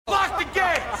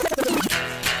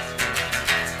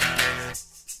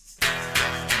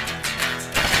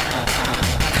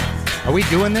Are we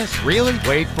doing this? Really?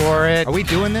 Wait for it. Are we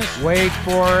doing this? Wait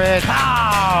for it.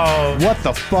 How? What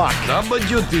the fuck?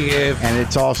 WTF. And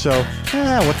it's also,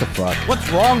 what the fuck? What's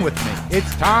wrong with me?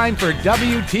 It's time for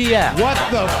WTF. What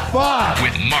the fuck?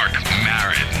 With Marc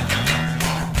Maron.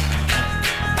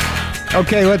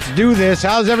 Okay, let's do this.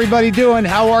 How's everybody doing?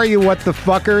 How are you, what the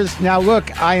fuckers? Now,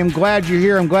 look, I am glad you're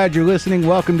here. I'm glad you're listening.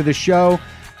 Welcome to the show.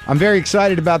 I'm very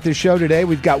excited about this show today.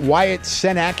 We've got Wyatt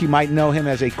Cenac. You might know him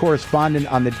as a correspondent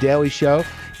on the Daily Show.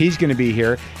 He's going to be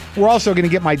here. We're also going to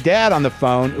get my dad on the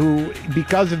phone, who,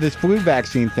 because of this flu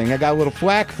vaccine thing, I got a little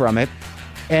flack from it.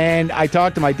 And I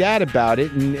talked to my dad about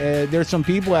it, and there's some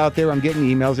people out there, I'm getting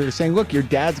emails that are saying, look, your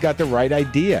dad's got the right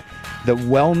idea. The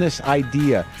wellness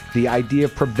idea, the idea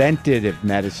of preventative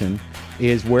medicine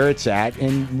is where it's at,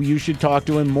 and you should talk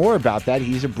to him more about that.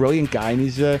 He's a brilliant guy, and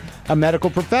he's a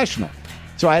medical professional.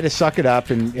 So I had to suck it up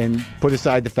and put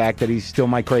aside the fact that he's still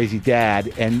my crazy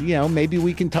dad, and, you know, maybe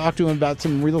we can talk to him about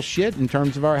some real shit in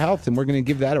terms of our health, and we're going to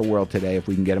give that a whirl today if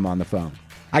we can get him on the phone.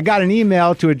 I got an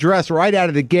email to address right out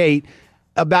of the gate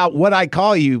about what I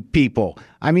call you people.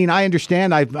 I mean, I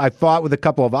understand I've fought with a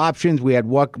couple of options. We had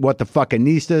what the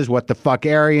fuckanistas, what the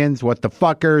fuckarians, what the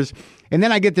fuckers. And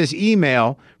then I get this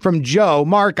email from Joe.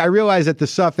 Mark, I realize that the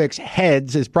suffix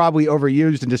heads is probably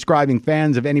overused in describing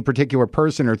fans of any particular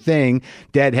person or thing,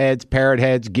 deadheads, parrot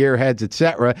heads, gearheads,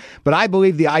 etc. But I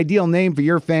believe the ideal name for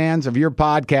your fans of your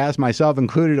podcast, myself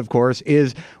included, of course,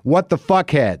 is what the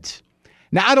fuckheads.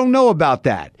 Now, I don't know about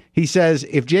that. He says,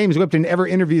 if James Lipton ever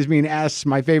interviews me and asks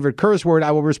my favorite curse word,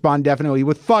 I will respond definitely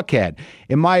with fuckhead.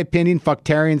 In my opinion,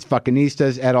 fucktarians,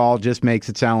 fuckanistas, et al. Just makes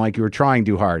it sound like you were trying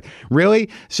too hard. Really?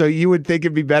 So you would think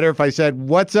it'd be better if I said,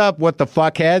 what's up, what the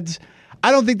fuckheads?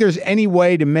 I don't think there's any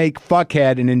way to make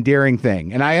fuckhead an endearing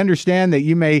thing. And I understand that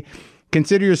you may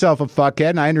consider yourself a fuckhead,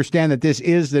 and I understand that this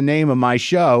is the name of my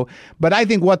show, but I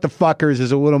think what the fuckers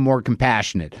is a little more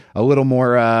compassionate, a little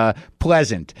more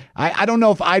pleasant. I don't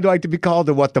know if I'd like to be called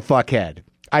a what the fuckhead.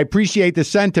 I appreciate the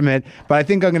sentiment, but I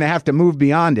think I'm going to have to move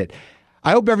beyond it.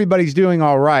 I hope everybody's doing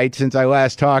all right since I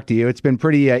last talked to you. It's been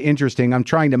pretty interesting. I'm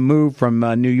trying to move from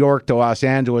New York to Los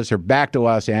Angeles or back to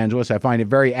Los Angeles. I find it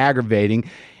very aggravating.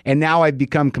 And now I've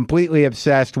become completely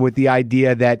obsessed with the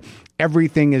idea that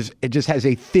everything it just has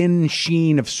a thin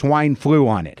sheen of swine flu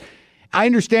on it. I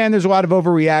understand there's a lot of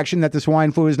overreaction, that the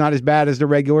swine flu is not as bad as the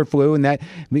regular flu, and that,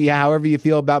 however you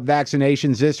feel about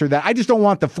vaccinations, this or that. I just don't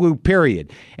want the flu,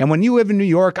 period. And when you live in New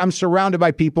York, I'm surrounded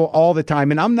by people all the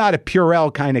time, and I'm not a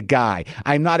Purell kind of guy.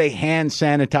 I'm not a hand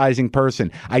sanitizing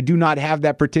person. I do not have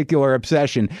that particular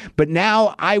obsession. But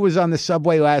now I was on the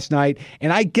subway last night,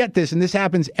 and I get this, and this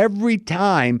happens every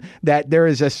time that there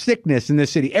is a sickness in the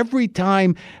city. Every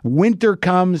time winter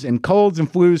comes and colds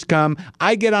and flus come,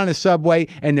 I get on a subway,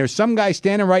 and there's some guy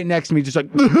standing right next to me just like,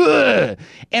 ugh!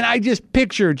 And I just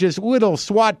picture just little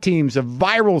SWAT teams of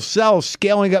viral cells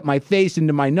scaling up my face,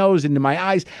 into my nose, into my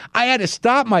eyes. I had to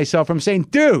stop myself from saying,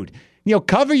 dude,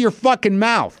 cover your fucking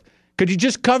mouth. Could you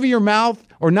just cover your mouth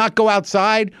or not go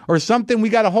outside or something? We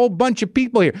got a whole bunch of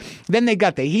people here. Then they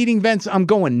got the heating vents. I'm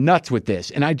going nuts with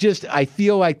this. And I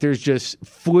feel like there's just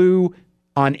flu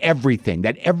on everything,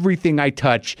 that everything I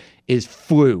touch is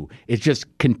flu. It's just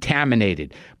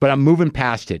contaminated. But I'm moving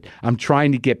past it. I'm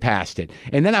trying to get past it.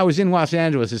 And then I was in Los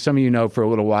Angeles, as some of you know, for a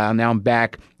little while. Now I'm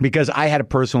back because I had a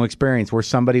personal experience where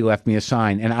somebody left me a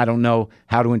sign, and I don't know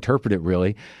how to interpret it,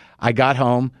 really. I got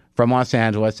home from Los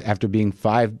Angeles after being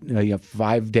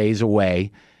 5 days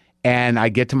away, and I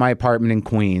get to my apartment in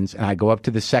Queens, and I go up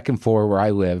to the second floor where I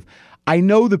live. I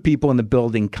know the people in the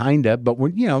building, kind of, but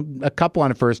we're, a couple on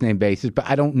a first name basis, but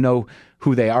I don't know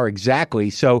who they are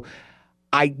exactly. So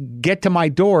I get to my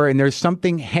door, and there's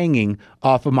something hanging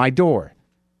off of my door.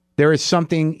 There is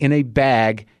something in a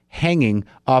bag hanging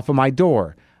off of my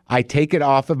door. I take it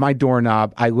off of my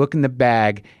doorknob. I look in the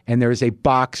bag, and there's a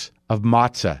box of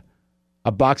matzah.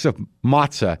 A box of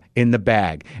matzah in the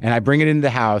bag. And I bring it into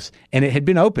the house, and it had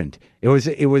been opened. It was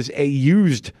a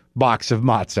used box of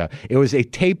matzah. It was a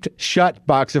taped shut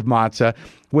box of matzah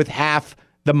with half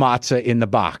the matzah in the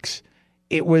box.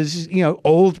 It was,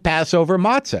 old Passover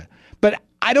matzah. But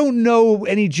I don't know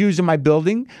any Jews in my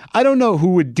building. I don't know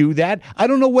who would do that. I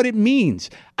don't know what it means.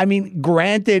 I mean,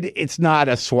 granted, it's not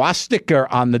a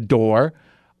swastika on the door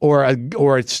or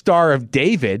a Star of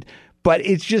David, but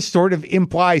it just sort of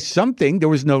implies something. There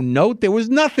was no note. There was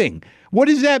nothing. What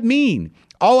does that mean?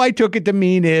 All I took it to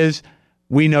mean is,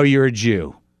 we know you're a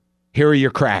Jew. Here are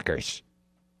your crackers.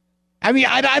 I mean,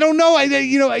 I don't know. I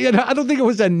don't think it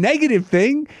was a negative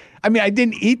thing. I mean, I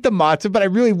didn't eat the matzah, but I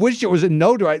really wish there was a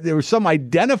note or there was some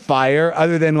identifier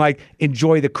other than like,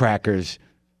 enjoy the crackers,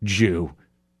 Jew.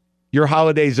 Your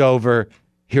holiday's over.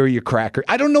 Here are your crackers.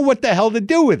 I don't know what the hell to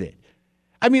do with it.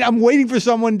 I mean, I'm waiting for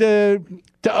someone to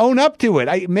own up to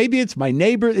it. Maybe it's my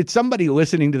neighbor. It's somebody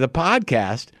listening to the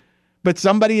podcast, but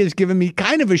somebody has given me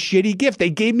kind of a shitty gift. They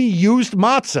gave me used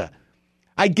matzah.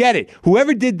 I get it.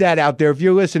 Whoever did that out there, if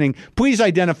you're listening, please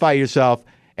identify yourself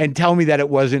and tell me that it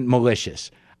wasn't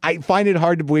malicious. I find it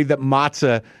hard to believe that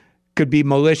matzah could be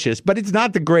malicious, but it's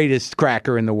not the greatest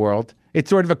cracker in the world. It's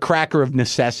sort of a cracker of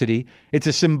necessity. It's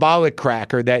a symbolic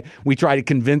cracker that we try to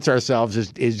convince ourselves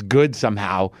is good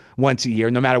somehow once a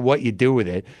year, no matter what you do with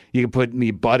it. You can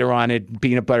put butter on it,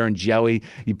 peanut butter and jelly.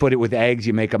 You put it with eggs,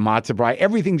 you make a matzah brei.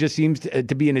 Everything just seems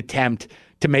to be an attempt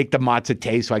to make the matzah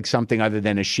taste like something other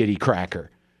than a shitty cracker.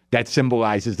 That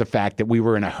symbolizes the fact that we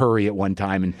were in a hurry at one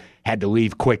time and had to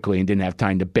leave quickly and didn't have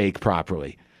time to bake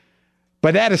properly.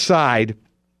 But that aside,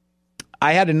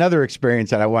 I had another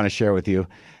experience that I want to share with you.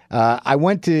 I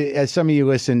went to, as some of you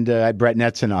listened, I had Brett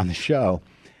Netzen on the show,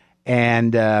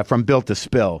 and from Built to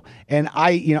Spill. And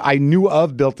I knew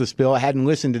of Built to Spill. I hadn't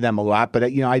listened to them a lot, but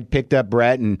I picked up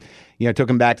Brett and took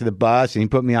him back to the bus, and he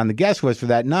put me on the guest list for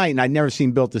that night. And I'd never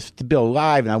seen Built to Spill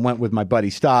live, and I went with my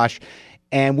buddy Stosh,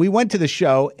 and we went to the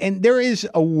show. And there is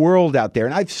a world out there,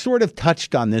 and I've sort of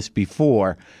touched on this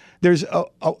before. There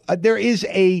is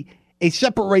a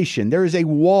separation. There is a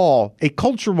wall, a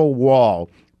cultural wall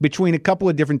between a couple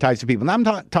of different types of people. And I'm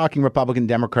not talking Republican,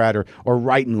 Democrat, or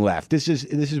right and left. This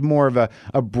is more of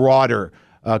a broader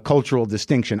cultural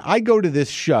distinction. I go to this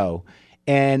show,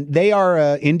 and they are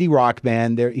an indie rock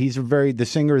band. The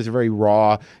singer is very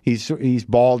raw. He's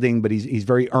balding, but he's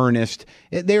very earnest.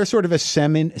 They're sort of a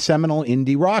seminal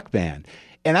indie rock band.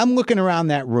 And I'm looking around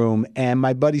that room, and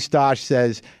my buddy Stosh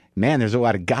says, "Man, there's a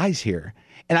lot of guys here."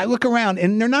 And I look around,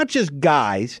 and they're not just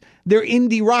guys. They're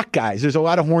indie rock guys. There's a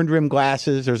lot of horn-rimmed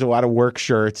glasses. There's a lot of work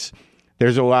shirts.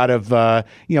 There's a lot of,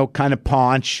 kind of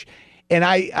paunch. And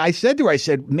I said to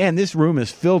her, man, this room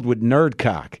is filled with nerd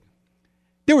cock.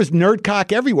 There was nerd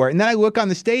cock everywhere. And then I look on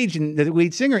the stage, and the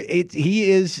lead singer, he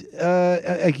is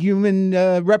a human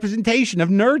representation of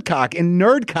nerd cock. And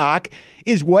nerd cock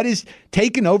is what is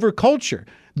taken over culture.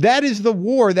 That is the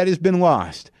war that has been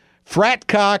lost. Frat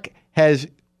cock has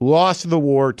lost the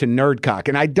war to nerd cock.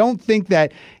 And I don't think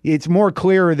that it's more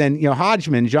clearer than,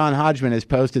 John Hodgman has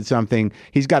posted something.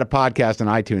 He's got a podcast on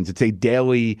iTunes. It's a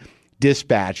daily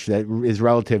dispatch that is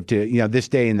relative to, This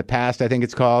Day in the Past, I think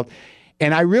it's called.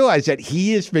 And I realize that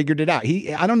he has figured it out.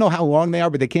 I don't know how long they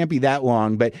are, but they can't be that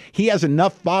long. But he has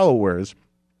enough followers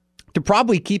to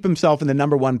probably keep himself in the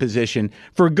number one position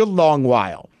for a good long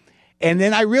while. And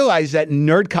then I realized that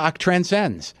nerd cock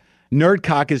transcends. Nerd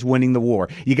cock is winning the war.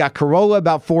 You got Corolla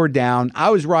about 4 down. I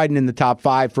was riding in the top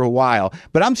 5 for a while,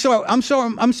 but I'm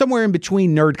somewhere in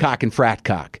between nerd cock and frat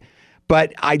cock.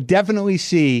 But I definitely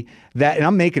see that, and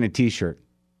I'm making a T-shirt.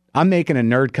 I'm making a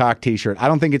nerd cock T-shirt. I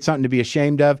don't think it's something to be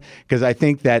ashamed of, because I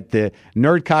think that the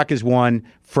nerd cock is won,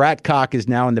 frat cock is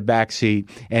now in the back seat,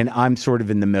 and I'm sort of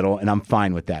in the middle, and I'm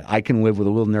fine with that. I can live with a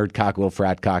little nerd cock, a little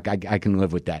frat cock. I can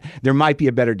live with that. There might be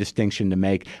a better distinction to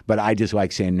make, but I just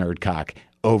like saying nerd cock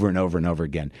over and over and over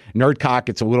again. Nerd cock,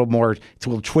 it's a little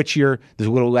twitchier. There's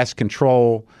a little less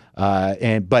control,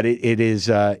 but it is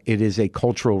a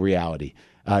cultural reality.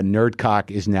 Nerd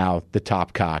cock is now the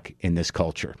top cock in this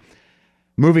culture.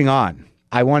 Moving on,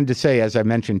 I wanted to say, as I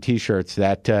mentioned, T-shirts,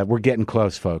 that we're getting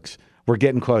close, folks. We're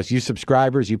getting close. You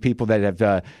subscribers, you people that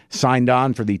have signed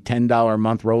on for the $10 a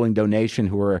month rolling donation,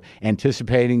 who are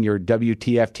anticipating your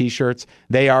WTF T-shirts,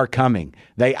 they are coming.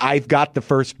 I've got the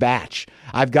first batch.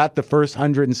 I've got the first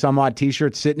 100 and some odd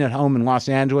T-shirts sitting at home in Los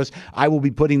Angeles. I will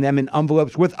be putting them in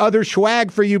envelopes with other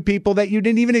swag for you people that you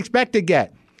didn't even expect to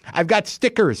get. I've got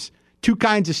stickers. 2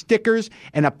 kinds of stickers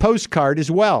and a postcard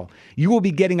as well. You will be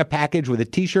getting a package with a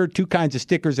T-shirt, 2 kinds of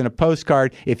stickers, and a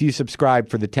postcard if you subscribe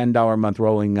for the $10 a month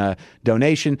rolling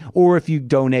donation, or if you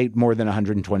donate more than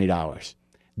 $120.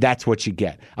 That's what you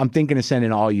get. I'm thinking of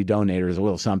sending all you donators a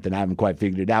little something. I haven't quite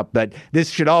figured it out, but this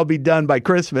should all be done by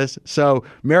Christmas. So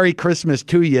Merry Christmas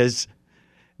to yous.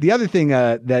 The other thing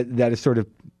that is sort of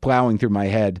plowing through my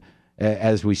head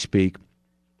as we speak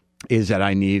is that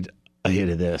I need a hit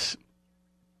of this.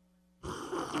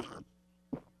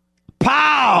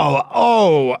 Pow!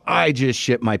 Oh, I just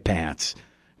shit my pants.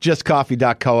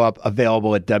 JustCoffee.coop,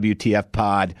 available at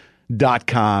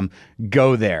WTFpod.com.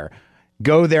 Go there.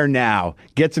 Go there now.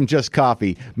 Get some Just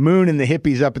Coffee. Moon and the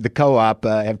hippies up at the co-op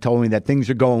have told me that things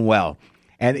are going well.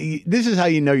 And this is how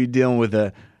you know you're dealing with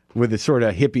a sort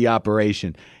of hippie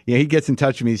operation. He gets in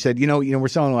touch with me. He said, we're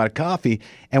selling a lot of coffee,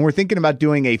 and we're thinking about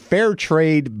doing a fair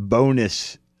trade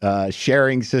bonus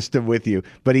sharing system with you.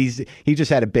 But he just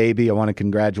had a baby. I want to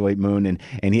congratulate Moon,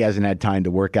 and he hasn't had time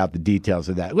to work out the details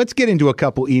of that. Let's get into a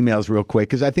couple emails real quick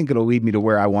because I think it'll lead me to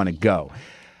where I want to go.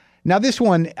 Now, this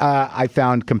one I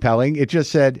found compelling. It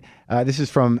just said, this is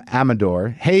from Amador.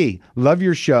 Hey, love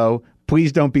your show.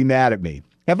 Please don't be mad at me.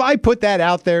 Have I put that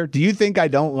out there? Do you think I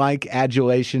don't like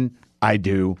adulation? I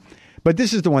do. But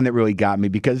this is the one that really got me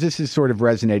because this has sort of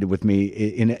resonated with me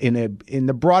in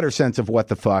the broader sense of what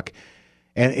the fuck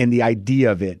and the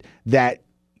idea of it, that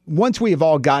once we have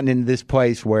all gotten into this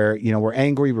place where, we're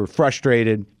angry, we're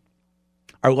frustrated,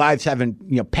 our lives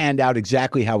haven't, panned out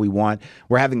exactly how we want.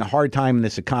 We're having a hard time in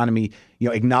this economy,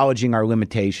 acknowledging our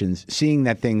limitations, seeing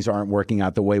that things aren't working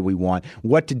out the way we want,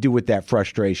 what to do with that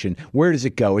frustration. Where does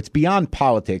it go? It's beyond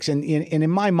politics. And in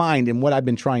my mind, and what I've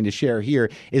been trying to share here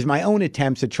is my own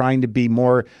attempts at trying to be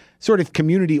more sort of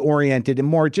community oriented and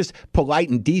more just polite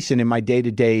and decent in my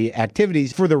day-to-day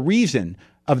activities for the reason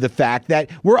of the fact that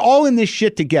we're all in this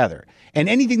shit together. And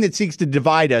anything that seeks to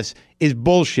divide us is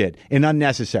bullshit and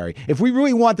unnecessary. If we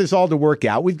really want this all to work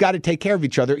out, we've got to take care of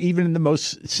each other, even in the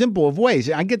most simple of ways.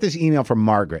 I get this email from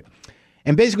Margaret.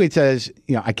 And basically it says,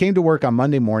 I came to work on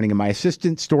Monday morning and my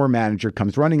assistant store manager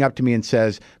comes running up to me and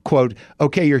says, quote,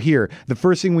 okay, you're here. The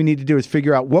first thing we need to do is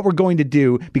figure out what we're going to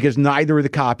do because neither of the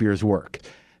copiers work.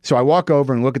 So I walk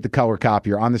over and look at the color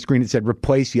copier. On the screen it said,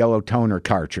 replace yellow toner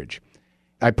cartridge.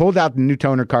 I pulled out the new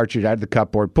toner cartridge out of the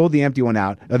cupboard, pulled the empty one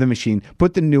out of the machine,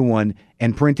 put the new one,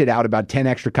 and printed out about 10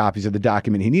 extra copies of the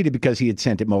document he needed because he had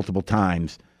sent it multiple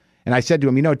times. And I said to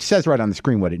him, it says right on the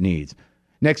screen what it needs.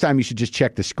 Next time you should just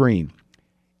check the screen.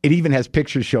 It even has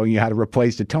pictures showing you how to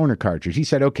replace the toner cartridge. He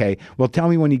said, okay, well, tell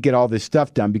me when you get all this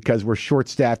stuff done because we're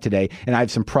short-staffed today and I have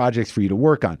some projects for you to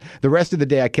work on. The rest of the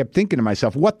day I kept thinking to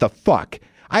myself, what the fuck?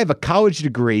 I have a college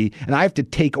degree, and I have to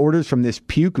take orders from this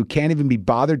puke who can't even be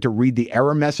bothered to read the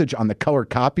error message on the color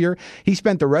copier. He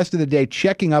spent the rest of the day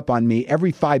checking up on me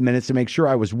every 5 minutes to make sure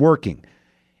I was working.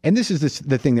 And this is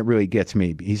the thing that really gets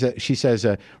me. She says,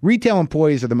 retail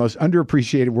employees are the most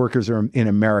underappreciated workers in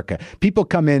America. People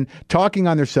come in talking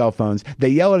on their cell phones. They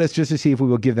yell at us just to see if we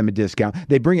will give them a discount.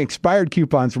 They bring expired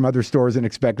coupons from other stores and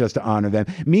expect us to honor them.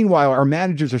 Meanwhile, our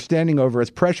managers are standing over us,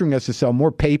 pressuring us to sell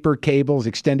more paper, cables,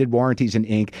 extended warranties, and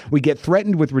ink. We get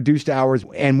threatened with reduced hours.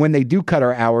 And when they do cut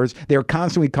our hours, they are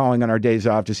constantly calling on our days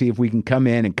off to see if we can come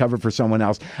in and cover for someone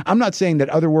else. I'm not saying that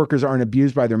other workers aren't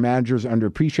abused by their managers,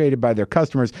 underappreciated by their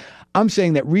customers. I'm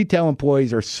saying that retail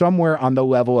employees are somewhere on the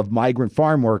level of migrant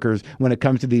farm workers when it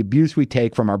comes to the abuse we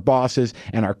take from our bosses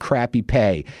and our crappy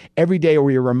pay. Every day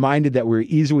we are reminded that we're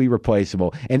easily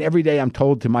replaceable. And every day I'm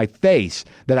told to my face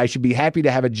that I should be happy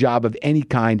to have a job of any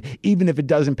kind, even if it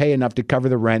doesn't pay enough to cover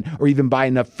the rent or even buy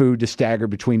enough food to stagger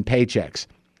between paychecks.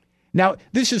 Now,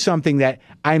 this is something that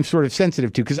I'm sort of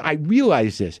sensitive to because I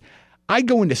realize this. I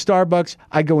go into Starbucks,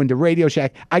 I go into Radio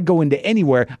Shack, I go into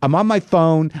anywhere. I'm on my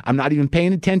phone. I'm not even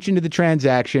paying attention to the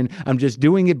transaction. I'm just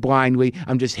doing it blindly.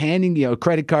 I'm just handing a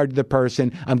credit card to the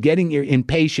person. I'm getting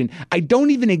impatient. I don't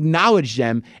even acknowledge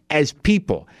them as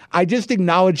people. I just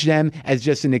acknowledge them as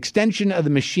just an extension of the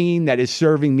machine that is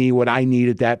serving me what I need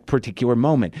at that particular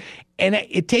moment. And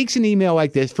it takes an email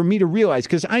like this for me to realize,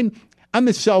 because I'm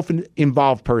a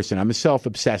self-involved person. I'm a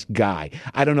self-obsessed guy.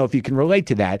 I don't know if you can relate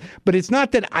to that, but it's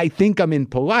not that I think I'm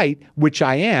impolite, which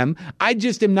I am. I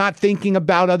just am not thinking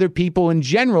about other people in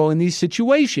general in these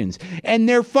situations. And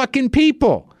they're fucking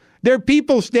people. There are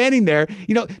people standing there.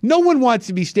 No one wants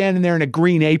to be standing there in a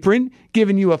green apron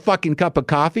giving you a fucking cup of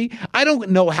coffee. I don't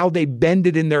know how they bend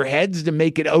it in their heads to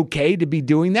make it okay to be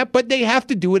doing that, but they have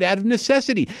to do it out of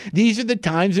necessity. These are the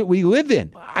times that we live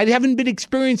in. I haven't been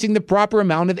experiencing the proper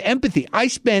amount of empathy. I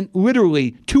spent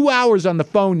literally 2 hours on the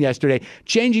phone yesterday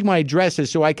changing my addresses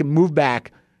so I can move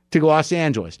back to Los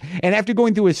Angeles. And after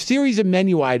going through a series of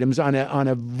menu items on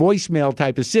a voicemail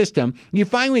type of system, you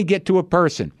finally get to a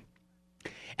person.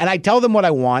 And I tell them what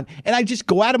I want, and I just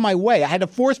go out of my way. I had to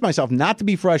force myself not to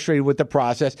be frustrated with the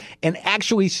process and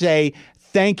actually say,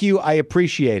 thank you, I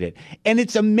appreciate it. And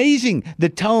it's amazing the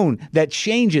tone that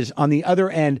changes on the other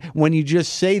end when you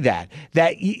just say that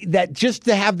just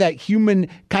to have that human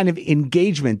kind of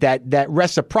engagement, that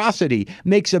reciprocity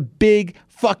makes a big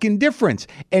fucking difference.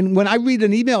 And when I read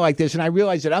an email like this and I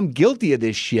realize that I'm guilty of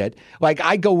this shit, like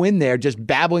I go in there just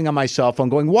babbling on my cell phone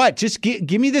going, what? Just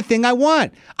give me the thing I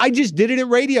want. I just did it at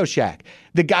Radio Shack.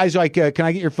 The guy's like, can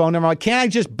I get your phone number? I'm like, can't I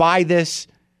just buy this?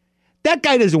 That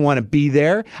guy doesn't want to be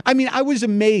there. I mean, I was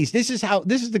amazed. This is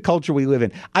the culture we live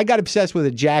in. I got obsessed with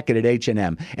a jacket at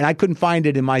H&M, and I couldn't find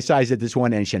it in my size at this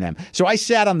one H&M. So I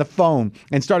sat on the phone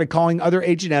and started calling other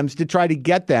H&Ms to try to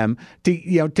get them to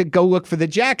go look for the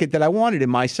jacket that I wanted in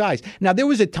my size. Now, there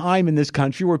was a time in this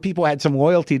country where people had some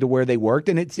loyalty to where they worked,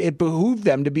 and it behooved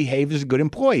them to behave as a good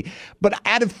employee. But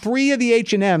out of 3 of the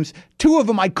H&Ms, 2 of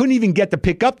them I couldn't even get to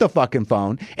pick up the fucking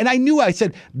phone, and I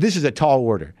said, this is a tall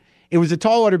order. It was a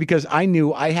tall order because I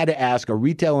knew I had to ask a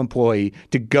retail employee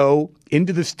to go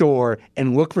into the store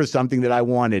and look for something that I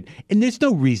wanted. And there's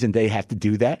no reason they have to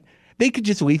do that. They could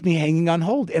just leave me hanging on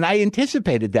hold. And I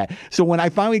anticipated that. So when I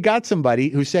finally got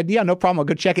somebody who said, yeah, no problem, I'll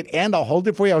go check it and I'll hold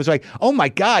it for you, I was like, oh my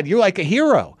God, you're like a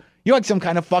hero. You're like some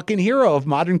kind of fucking hero of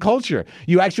modern culture.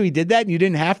 You actually did that and you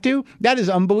didn't have to? That is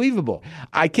unbelievable.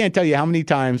 I can't tell you how many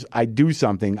times I do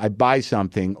something, I buy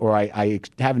something, or I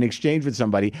have an exchange with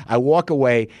somebody, I walk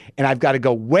away, and I've got to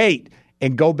go, wait,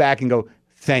 and go back and go,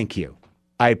 thank you.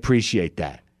 I appreciate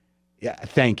that. Yeah,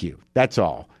 thank you. That's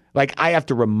all. Like, I have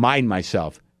to remind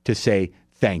myself to say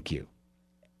thank you.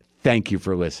 Thank you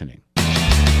for listening.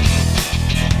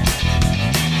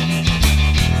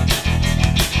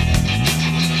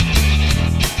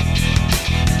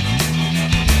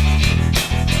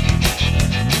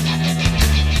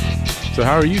 So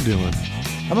how are you doing?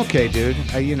 I'm okay, dude.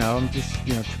 I'm just,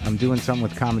 I'm doing something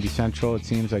with Comedy Central. It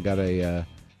seems I got a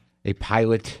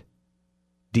pilot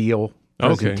deal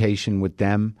presentation with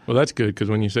them. Well, that's good, because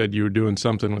when you said you were doing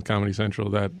something with Comedy Central,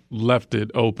 that left it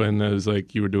open as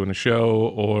like you were doing a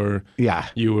show or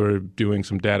you were doing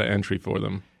some data entry for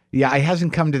them. Yeah, it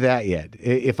hasn't come to that yet.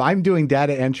 If I'm doing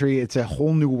data entry, it's a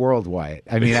whole new world, Wyatt.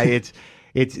 I mean,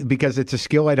 it's because it's a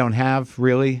skill I don't have,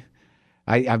 really.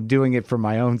 I'm doing it for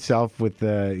my own self with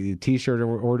the T-shirt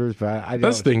orders, but I don't.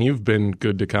 That's the thing. You've been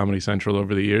good to Comedy Central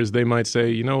over the years. They might say,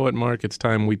 you know what, Mark, it's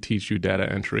time we teach you data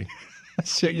entry.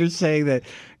 So you're saying that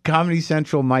Comedy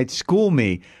Central might school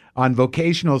me on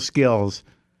vocational skills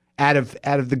out of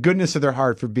the goodness of their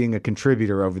heart for being a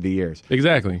contributor over the years.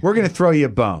 Exactly. We're going to throw you a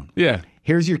bone. Yeah.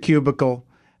 Here's your cubicle.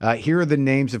 Here are the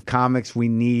names of comics we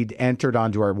need entered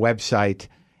onto our website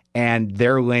and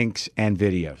their links and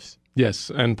videos.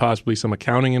 Yes, and possibly some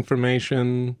accounting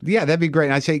information. Yeah, that'd be great.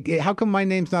 And I say, how come my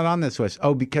name's not on this list?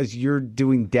 Oh, because you're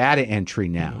doing data entry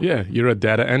now. Yeah, you're a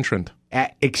data entrant.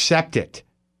 Accept it.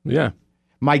 Yeah.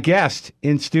 My guest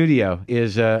in studio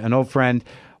is an old friend,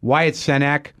 Wyatt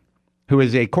Cenac, who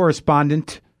is a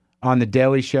correspondent on The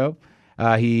Daily Show.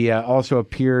 He also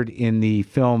appeared in the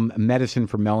film Medicine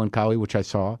for Melancholy, which I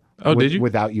saw. Oh, did you?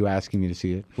 Without you asking me to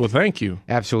see it. Well, thank you.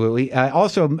 Absolutely.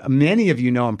 Also, many of you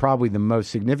know him, probably the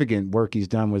most significant work he's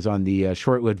done was on the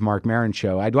short-lived Marc Maron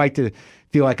show. I'd like to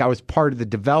feel like I was part of the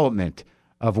development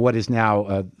of what is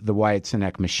now the Wyatt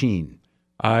Cenac machine.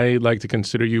 I like to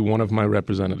consider you one of my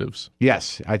representatives.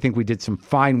 Yes, I think we did some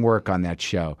fine work on that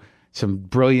show. Some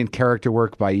brilliant character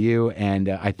work by you, and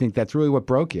I think that's really what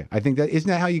broke you. I think isn't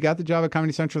that how you got the job at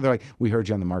Comedy Central? They're like, we heard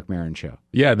you on the Marc Maron show.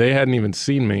 Yeah, they hadn't even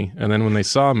seen me, and then when they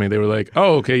saw me, they were like,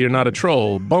 "Oh, okay, you're not a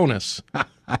troll. Bonus."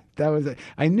 That was it.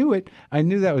 I knew it. I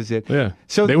knew that was it. Yeah.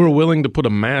 So they were willing to put a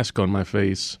mask on my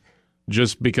face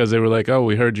just because they were like, "Oh,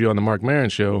 we heard you on the Marc Maron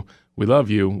show. We love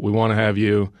you. We want to have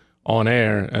you on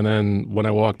air." And then when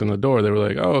I walked in the door, they were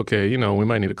like, "Oh, okay, we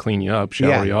might need to clean you up,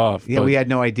 shower you off." Yeah, we had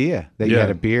no idea that you had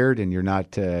a beard and you're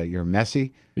not you're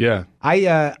messy. Yeah.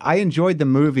 I enjoyed the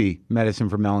movie Medicine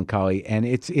for Melancholy, and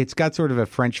it's got sort of a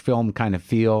French film kind of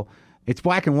feel. It's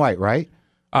black and white, right?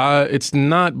 It's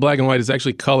not black and white. It's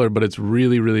actually color, but it's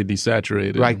really, really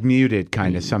desaturated. Like muted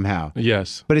kind of somehow.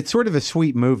 Yes. But it's sort of a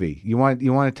sweet movie. You want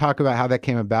to talk about how that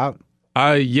came about?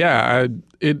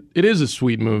 It is a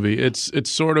sweet movie.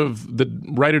 It's sort of, the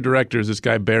writer-director is this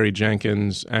guy, Barry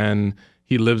Jenkins, and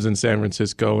he lives in San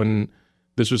Francisco, and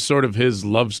this was sort of his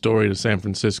love story to San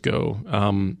Francisco.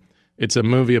 It's a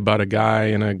movie about a guy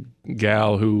and a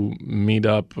gal who meet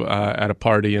up at a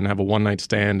party and have a one-night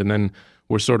stand, and then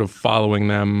we're sort of following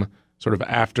them sort of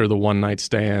after the one-night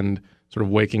stand, sort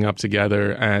of waking up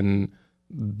together and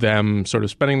them sort of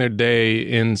spending their day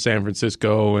in San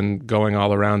Francisco and going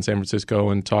all around San Francisco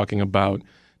and talking about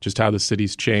just how the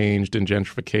city's changed and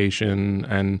gentrification,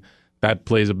 and that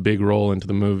plays a big role into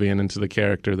the movie and into the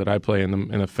character that I play in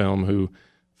the film, who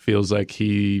feels like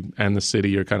he and the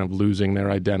city are kind of losing their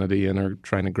identity and are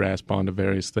trying to grasp onto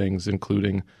various things,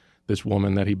 including this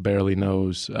woman that he barely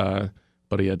knows,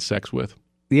 but he had sex with.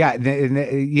 Yeah,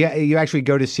 you actually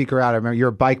go to seek her out. I remember you're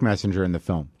a bike messenger in the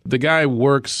film. The guy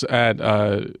works at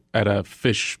a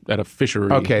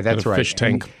fishery. Okay, that's right. Fish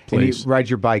tank place. And you ride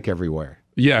your bike everywhere.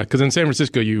 Yeah, because in San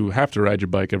Francisco you have to ride your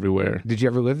bike everywhere. Did you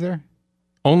ever live there?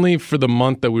 Only for the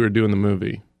month that we were doing the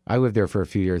movie. I lived there for a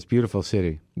few years. Beautiful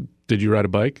city. Did you ride a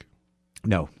bike?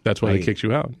 No. That's why they kicked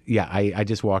you out. Yeah, I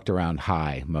just walked around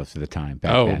high most of the time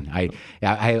back Oh. then.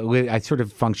 I sort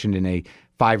of functioned in a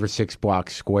 5 or 6 block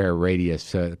square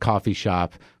radius, coffee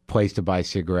shop, place to buy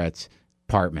cigarettes,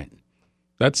 apartment.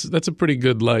 That's a pretty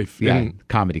good life. Yeah,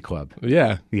 comedy club.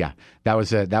 Yeah. Yeah, that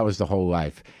was the whole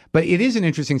life. But it is an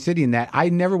interesting city in that I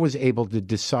never was able to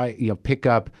decide, pick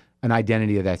up an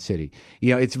identity of that city.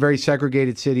 It's a very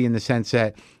segregated city in the sense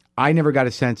that I never got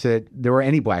a sense that there were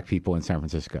any black people in San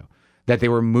Francisco, that they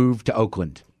were moved to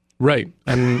Oakland. Right.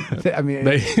 And I mean,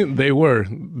 they were.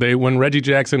 When Reggie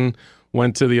Jackson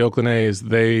went to the Oakland A's,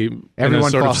 in a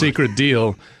sort of secret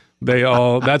deal, they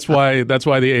all that's why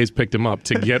the A's picked him up,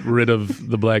 to get rid of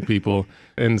the black people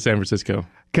in San Francisco.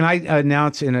 Can I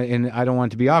announce I don't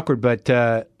want it to be awkward, but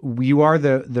you are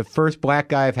the first black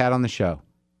guy I've had on the show.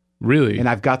 Really? And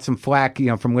I've got some flack,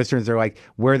 from listeners. They're like,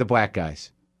 "Where are the black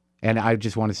guys?" And I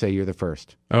just want to say you're the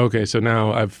first. Okay, so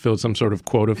now I've filled some sort of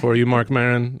quota for you, Marc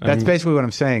Maron. That's basically what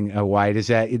I'm saying, Wyatt, is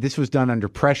that this was done under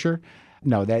pressure.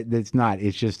 No, that's not.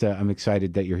 It's just I'm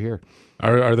excited that you're here.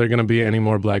 Are there going to be any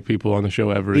more black people on the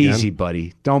show ever again? Easy,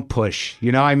 buddy. Don't push.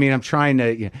 I'm trying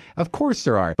to. Of course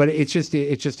there are, but it's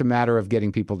just a matter of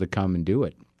getting people to come and do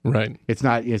it. Right. It's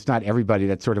not everybody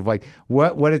that's sort of like,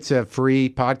 what? It's a free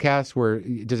podcast where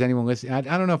does anyone listen? I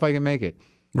don't know if I can make it.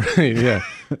 Right, yeah.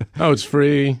 Oh, it's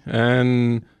free,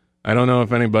 and I don't know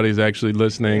if anybody's actually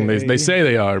listening. They say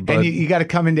they are, but... And you got to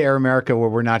come into Air America where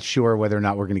we're not sure whether or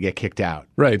not we're going to get kicked out.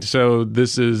 Right, so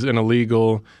this is an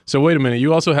illegal... So wait a minute,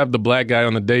 you also have the black guy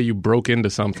on the day you broke into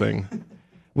something.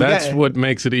 That's what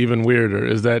makes it even weirder,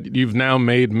 is that you've now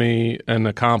made me an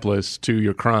accomplice to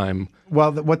your crime.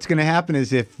 Well, what's going to happen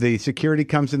is if the security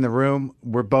comes in the room,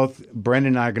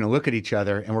 Brendan and I are going to look at each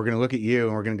other, and we're going to look at you,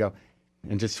 and we're going to go...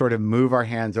 and just sort of move our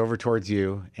hands over towards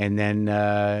you, and then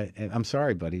I'm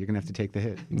sorry, buddy, you're gonna have to take the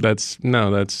hit.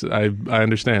 I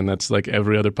understand. That's like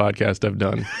every other podcast I've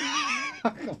done.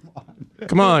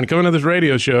 Come on, come into this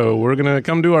radio show. We're gonna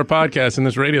come do our podcast in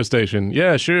this radio station.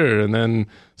 Yeah, sure. And then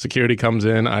security comes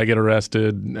in, I get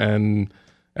arrested, and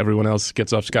everyone else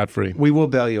gets off scot-free. We will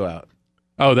bail you out.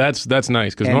 Oh, that's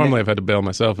nice, because normally I've had to bail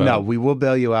myself out. No, we will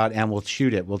bail you out, and we'll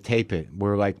shoot it. We'll tape it.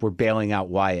 We're bailing out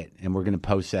Wyatt, and we're going to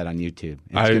post that on YouTube.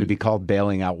 It's going to be called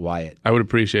Bailing Out Wyatt. I would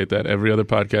appreciate that. Every other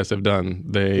podcast I've done,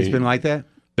 it's been like that?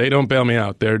 They don't bail me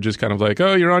out. They're just kind of like,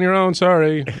 oh, you're on your own,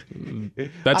 sorry.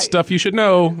 That's stuff you should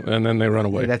know, and then they run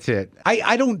away. That's it.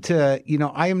 I don't,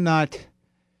 I am not,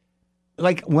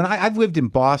 like, when I've lived in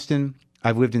Boston,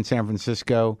 I've lived in San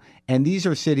Francisco, and these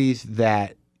are cities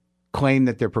that claim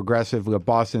that they're progressive.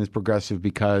 Boston is progressive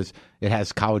because it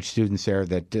has college students there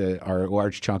that are a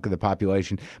large chunk of the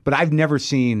population. But I've never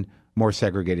seen more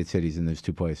segregated cities in those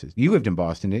two places. You lived in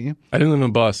Boston, didn't you? I didn't live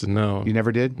in Boston, no. You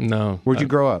never did? No. Where'd you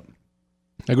grow up?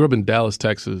 I grew up in Dallas,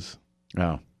 Texas.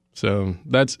 Oh. So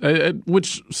that's,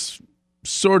 which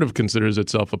sort of considers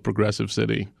itself a progressive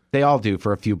city. They all do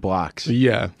for a few blocks.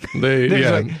 Yeah.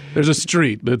 There's a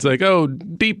street that's like, oh,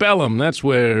 Deep Ellum, that's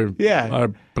where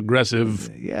our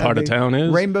progressive part of town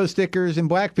is. Rainbow stickers and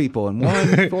black people and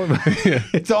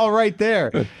it's all right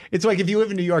there. It's like if you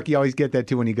live in New York, you always get that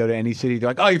too when you go to any city. They're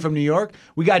like, oh, you're from New York?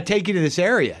 We got to take you to this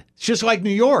area. It's just like New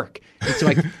York. It's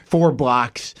like 4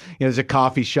 blocks. There's a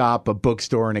coffee shop, a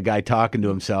bookstore, and a guy talking to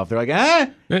himself. They're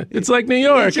like, it's like New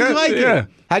York. It's just like it.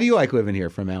 How do you like living here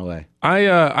from LA?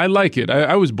 I like it.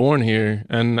 I was born here,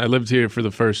 and I lived here for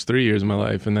the first 3 years of my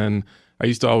life, and then I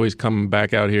used to always come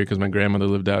back out here because my grandmother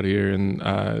lived out here, and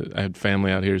I had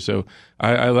family out here, so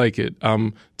I like it.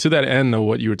 To that end, though,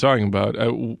 what you were talking about,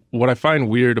 what I find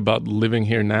weird about living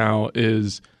here now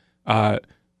is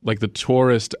like the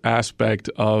tourist aspect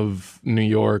of New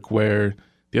York, where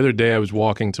the other day I was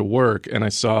walking to work, and I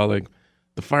saw like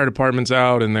the fire department's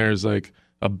out, and there's like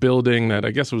a building that I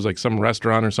guess was like some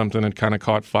restaurant or something that kind of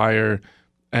caught fire,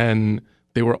 and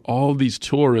they were all these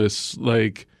tourists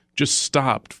like just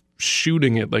stopped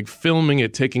shooting it, like filming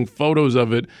it, taking photos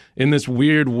of it in this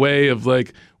weird way of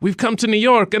like, we've come to New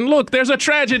York and look, there's a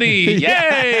tragedy.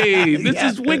 Yay!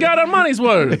 We got our money's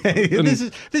worth.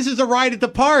 This is a ride at the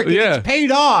park. Yeah. It's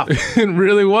paid off. It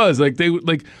really was. Like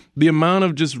the amount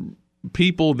of just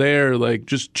people there, like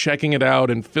just checking it out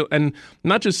and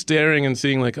not just staring and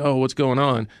seeing like, oh, what's going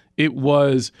on? It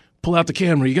was pull out the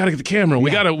camera. You got to get the camera.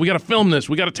 We gotta film this.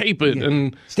 We got to tape it.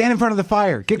 And stand in front of the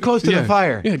fire. Get close to the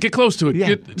fire. Yeah, get close to it.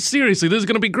 Yeah. Seriously, this is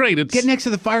going to be great. Get next to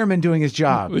the fireman doing his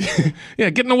job. Yeah,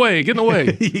 get in the way.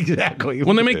 Exactly.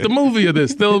 When they make the movie of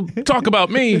this, they'll talk about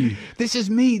me. This is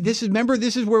me. This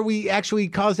is where we actually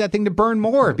caused that thing to burn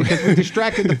more because we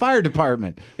distracted the fire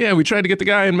department. Yeah, we tried to get the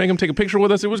guy and make him take a picture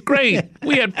with us. It was great.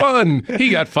 We had fun. He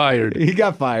got fired.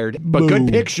 But good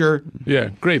picture. Yeah,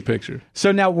 great picture.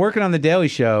 So now working on the Daily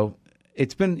Show,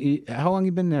 it's been, how long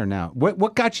you been there now?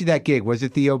 What got you that gig? Was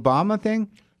it the Obama thing?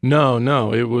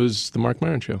 No, it was the Marc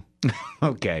Maron show.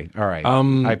 Okay, all right.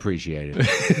 I appreciate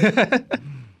it.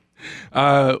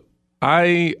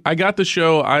 I got the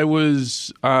show. I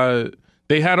was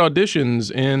they had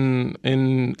auditions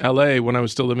in LA when I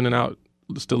was still living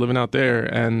out there,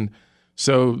 and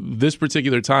so this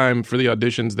particular time for the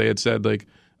auditions they had said like,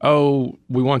 oh,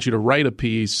 we want you to write a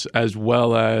piece as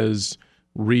well as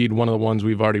read one of the ones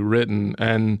we've already written.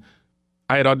 And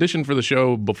I had auditioned for the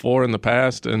show before in the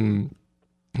past and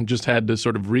just had to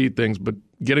sort of read things, but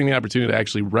getting the opportunity to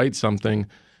actually write something,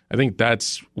 I think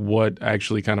that's what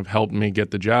actually kind of helped me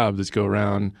get the job this go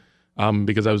around,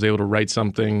 because I was able to write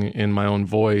something in my own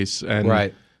voice.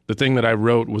 And the thing that I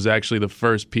wrote was actually the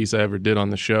first piece I ever did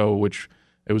on the show, which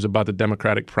it was about the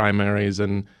Democratic primaries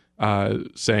and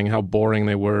saying how boring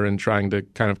they were and trying to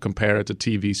kind of compare it to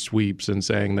TV sweeps and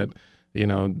saying that, you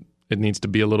know, it needs to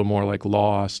be a little more like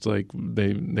Lost, like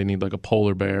they need like a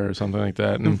polar bear or something like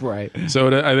that. And so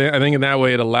I think in that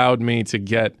way it allowed me to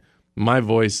get my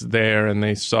voice there, and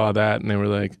they saw that and they were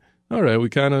like, all right, we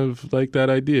kind of like that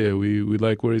idea. We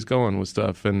like where he's going with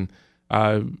stuff. And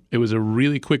it was a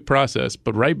really quick process,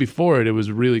 but right before it was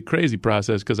a really crazy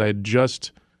process because I had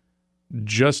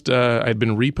I'd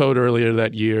been repoed earlier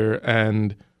that year,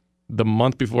 and the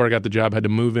month before I got the job, I had to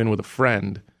move in with a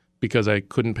friend because I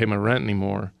couldn't pay my rent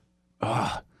anymore.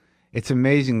 It's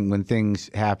amazing when things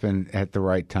happen at the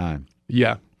right time.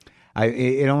 Yeah.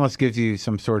 It almost gives you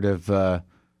some sort of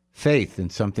faith in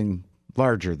something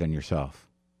larger than yourself.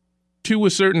 To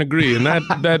a certain degree, and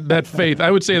that faith,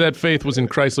 I would say that faith was in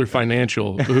Chrysler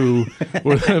Financial, who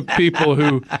were the people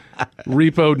who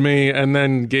repoed me and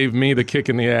then gave me the kick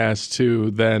in the ass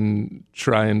to then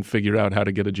try and figure out how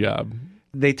to get a job.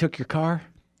 They took your car?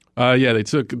 Yeah, they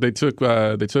took.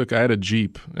 I had a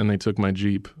Jeep, and they took my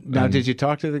Jeep. Now, did you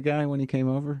talk to the guy when he came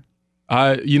over?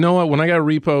 You know what? When I got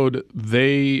repoed,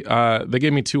 they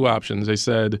gave me two options. They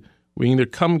said, we either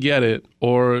come get it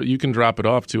or you can drop it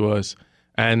off to us.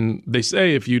 And they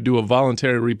say if you do a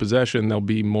voluntary repossession, they'll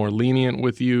be more lenient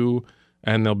with you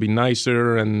and they'll be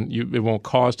nicer and it won't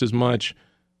cost as much.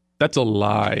 That's a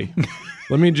lie.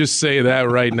 Let me just say that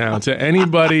right now to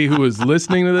anybody who is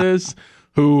listening to this,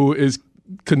 who is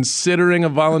considering a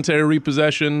voluntary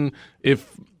repossession.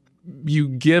 If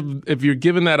you're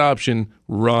given that option,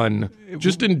 run.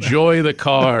 Just enjoy the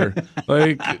car.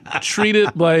 Like treat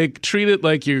it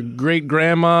like your great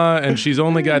grandma and she's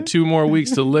only got 2 more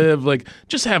weeks to live. Like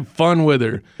just have fun with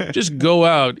her. Just go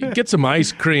out, get some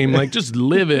ice cream, like just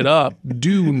live it up.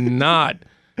 Do not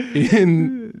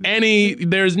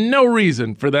there's no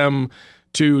reason for them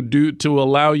to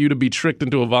allow you to be tricked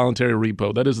into a voluntary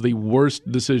repo. That is the worst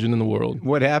decision in the world.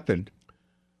 What happened?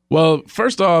 Well,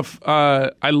 first off,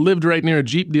 I lived right near a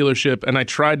Jeep dealership, and I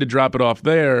tried to drop it off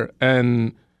there,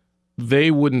 and they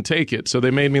wouldn't take it. So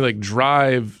they made me like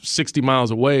drive 60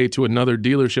 miles away to another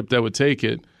dealership that would take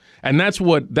it. And that's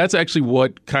actually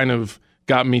what kind of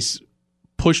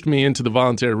pushed me into the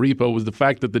voluntary repo, was the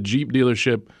fact that the Jeep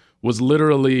dealership was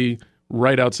literally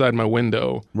right outside my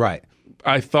window. Right.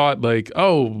 I thought like,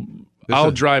 I'll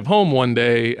drive home one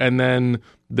day, and then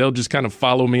they'll just kind of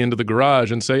follow me into the garage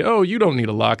and say, oh, you don't need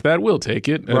to lock that. We'll take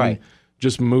it. And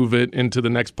just move it into the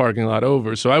next parking lot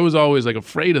over. So I was always like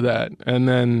afraid of that. And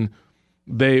then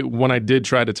when I did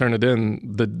try to turn it in,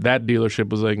 that dealership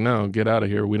was like, no, get out of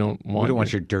here. We don't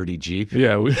want your dirty Jeep.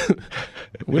 Yeah.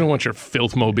 We don't want your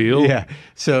filth mobile. Yeah.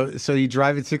 So you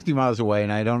drive it 60 miles away,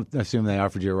 and I don't assume they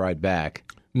offered you a ride back.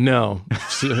 No,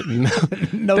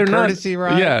 no courtesy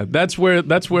ride. Yeah, that's where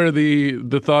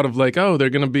the thought of like, oh, they're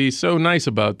going to be so nice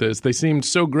about this. They seemed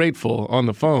so grateful on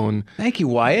the phone. Thank you,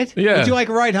 Wyatt. Yeah. Would you like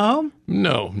a ride home?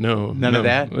 No, none of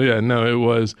that. Yeah, no, it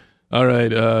was all right.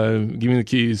 Give me the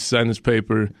keys. Sign this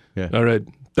paper. Yeah. All right.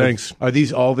 Thanks. Are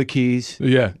these all the keys?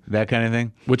 Yeah, that kind of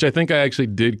thing. Which I think I actually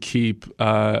did keep.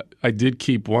 I did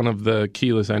keep one of the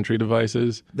keyless entry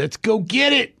devices. Let's go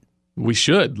get it. We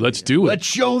should. Let's do it. Let's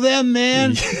show them,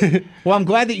 man. Well, I'm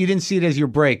glad that you didn't see it as your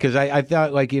break, because I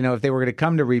thought, like, you know, if they were going to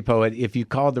come to repo it, if you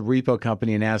called the repo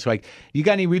company and asked, like, you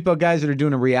got any repo guys that are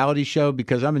doing a reality show?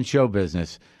 Because I'm in show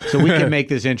business, so we can make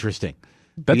this interesting.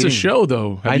 That's a show,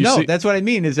 though. I know. That's what I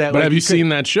mean. Is that? But have you seen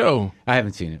that show? I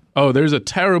haven't seen it. Oh, there is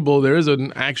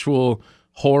an actual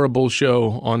horrible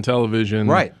show on television,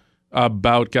 right,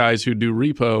 about guys who do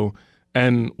repo.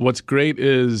 And what's great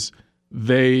is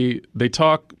they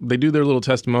do their little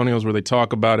testimonials where they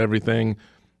talk about everything,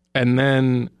 and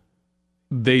then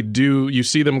you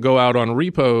see them go out on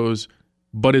repos,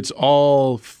 but it's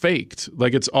all faked.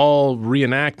 Like, it's all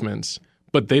reenactments,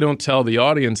 but they don't tell the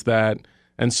audience that.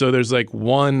 And so there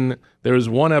was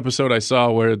one episode I saw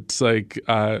where it's like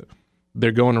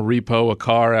they're going to repo a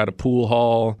car at a pool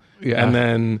hall, and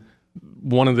then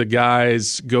one of the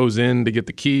guys goes in to get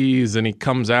the keys, and he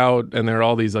comes out, and there are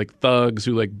all these like thugs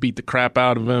who like beat the crap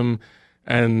out of him,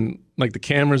 and like the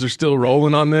cameras are still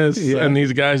rolling on this, and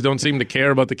these guys don't seem to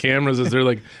care about the cameras as they're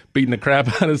like beating the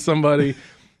crap out of somebody,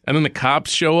 and then the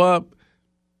cops show up.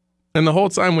 And the whole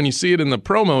time when you see it in the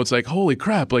promo, it's like, holy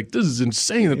crap, like, this is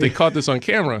insane that they caught this on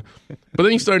camera. But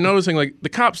then you start noticing, like, the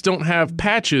cops don't have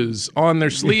patches on their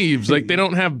sleeves. Like, they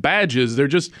don't have badges. They're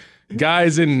just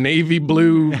guys in navy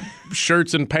blue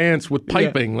shirts and pants with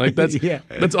piping. Like,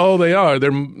 that's all they are.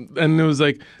 And it was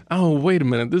like, oh, wait a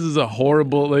minute. This is a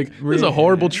horrible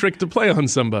trick to play on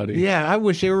somebody. Yeah, I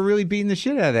wish they were really beating the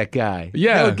shit out of that guy.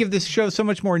 Yeah. That would give this show so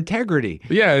much more integrity.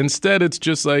 Yeah, instead it's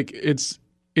just like, it's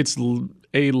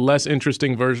a less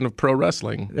interesting version of pro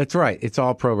wrestling. That's right. It's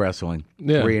all pro wrestling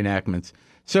reenactments.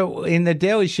 So in the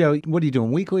Daily Show, what are you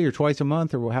doing, weekly or twice a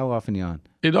month, or how often are you on?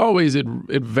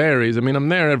 It varies. I mean, I'm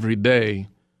there every day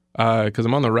because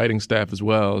I'm on the writing staff as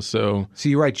well. So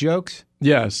you write jokes?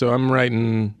 Yeah, so I'm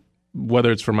writing,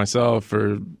 whether it's for myself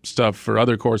or stuff for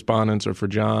other correspondents or for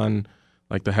John,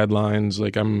 like the headlines.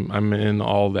 Like I'm in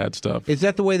all that stuff. Is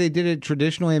that the way they did it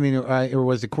traditionally? I mean, or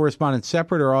was the correspondent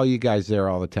separate, or are all you guys there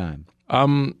all the time?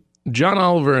 John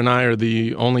Oliver and I are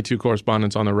the only two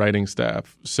correspondents on the writing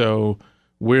staff. So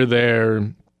we're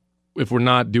there. If we're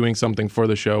not doing something for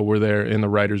the show, we're there in the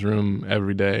writer's room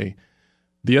every day.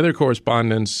 The other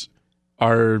correspondents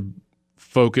are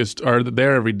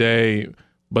there every day,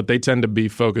 but they tend to be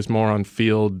focused more on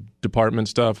field department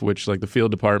stuff, which, like, the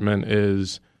field department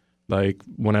is like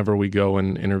whenever we go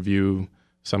and interview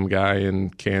some guy in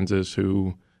Kansas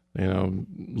who, you know,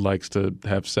 likes to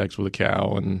have sex with a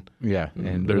cow, and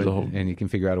there's a whole, and you can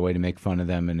figure out a way to make fun of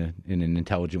them in an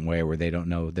intelligent way where they don't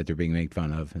know that they're being made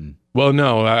fun of. And well,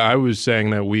 no, I was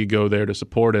saying that we go there to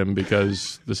support him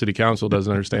because the city council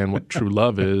doesn't understand what true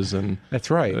love is, and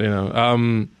that's right. You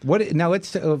know,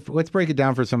 let's break it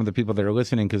down for some of the people that are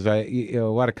listening, because a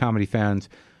lot of comedy fans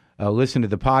listen to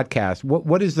the podcast.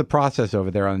 What is the process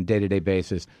over there on a day-to-day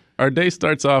basis? Our day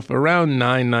starts off around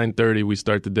 9:30. We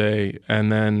start the day,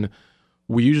 and then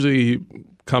we usually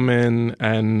come in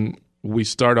and we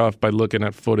start off by looking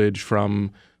at footage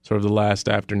from sort of the last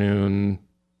afternoon,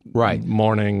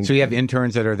 morning. So you have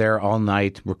interns that are there all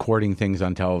night recording things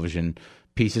on television,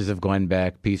 pieces of Glenn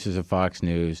Beck, pieces of Fox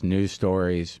News, news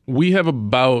stories. We have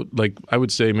about, like, I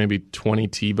would say maybe 20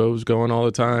 TiVos going all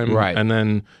the time. Right. And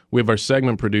then we have our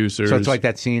segment producers. So it's like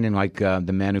that scene in, like,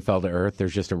 The Man Who Fell to Earth.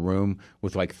 There's just a room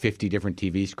with, like, 50 different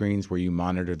TV screens where you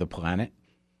monitor the planet?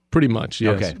 Pretty much,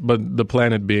 yes. Okay. But the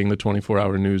planet being the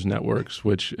 24-hour news networks,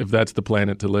 which, if that's the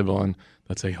planet to live on,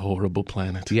 that's a horrible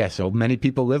planet. Yeah, so many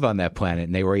people live on that planet,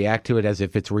 and they react to it as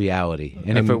if it's reality.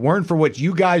 And if it weren't for what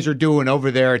you guys are doing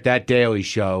over there at that Daily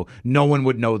Show, no one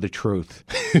would know the truth.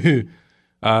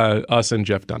 Us and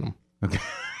Jeff Dunham. Okay.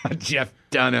 Jeff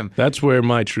Dunham. That's where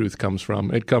my truth comes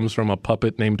from. It comes from a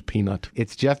puppet named Peanut.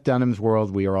 It's Jeff Dunham's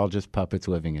world. We are all just puppets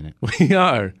living in it. We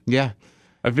are. Yeah.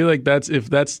 I feel like if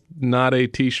that's not a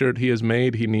T-shirt he has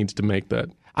made, he needs to make that.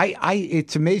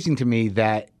 It's amazing to me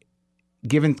that,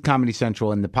 given Comedy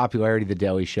Central and the popularity of The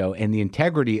Daily Show and the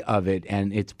integrity of it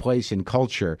and its place in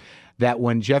culture, that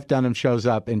when Jeff Dunham shows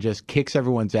up and just kicks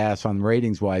everyone's ass on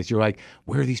ratings-wise, you're like,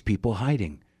 where are these people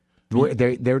hiding?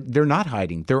 They're not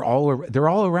hiding. They're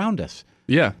all around us.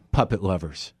 Yeah, puppet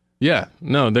lovers. Yeah,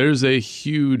 no, there's a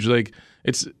huge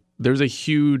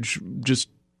just.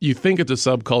 You think it's a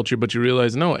subculture, but you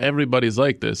realize, no, everybody's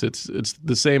like this. It's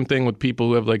the same thing with people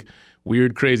who have, like,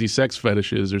 weird, crazy sex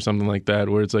fetishes or something like that,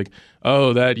 where it's like,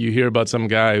 oh, that you hear about some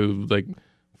guy who, like,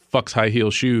 fucks high heel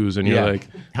shoes, and you're like,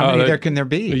 how many there can there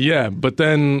be? Yeah, but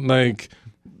then, like,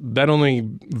 that only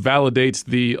validates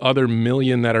the other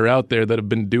million that are out there that have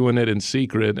been doing it in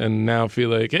secret and now feel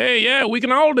like, hey, yeah, we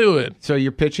can all do it. So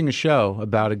you're pitching a show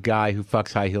about a guy who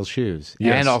fucks high heel shoes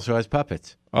and also has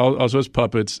puppets. Also has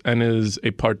puppets and is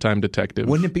a part-time detective.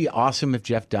 Wouldn't it be awesome if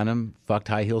Jeff Dunham fucked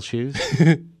high heel shoes?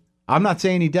 I'm not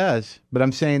saying he does, but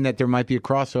I'm saying that there might be a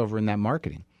crossover in that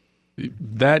marketing.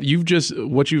 What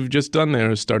you've just done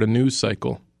there is start a news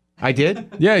cycle. I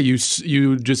did? Yeah, you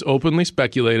just openly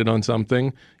speculated on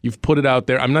something. You've put it out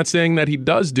there. I'm not saying that he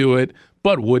does do it,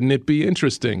 but wouldn't it be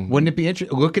interesting? Wouldn't it be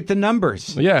interesting? Look at the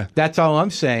numbers. Yeah. That's all I'm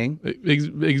saying.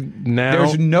 Now,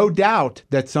 There's no doubt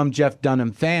that some Jeff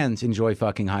Dunham fans enjoy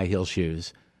fucking high heel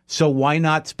shoes. So why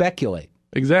not speculate?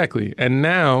 Exactly. And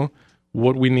now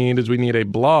what we need is a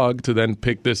blog to then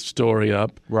pick this story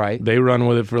up. Right. They run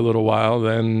with it for a little while.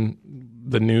 Then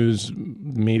the news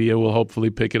media will hopefully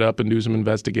pick it up and do some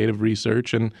investigative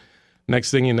research. And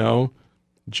next thing you know,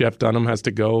 Jeff Dunham has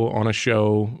to go on a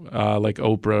show like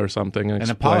Oprah or something and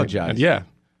apologize. Yeah.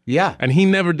 Yeah. And he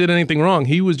never did anything wrong.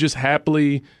 He was just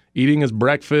happily eating his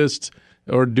breakfast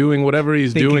or doing whatever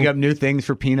he's Thinking doing. up new things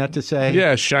for Peanut to say.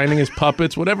 Yeah, shining his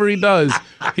puppets, whatever he does.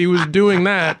 He was doing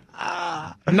that,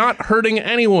 not hurting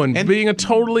anyone, And- being a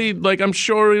totally, I'm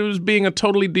sure he was being a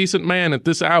totally decent man at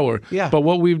this hour. Yeah. But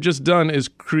what we've just done is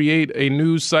create a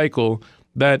news cycle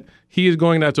that he is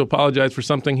going to have to apologize for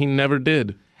something he never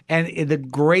did. And the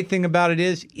great thing about it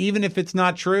is, even if it's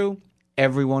not true,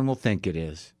 everyone will think it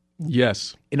is.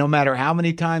 Yes. No matter how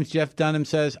many times Jeff Dunham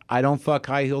says, I don't fuck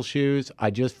high heel shoes, I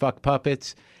just fuck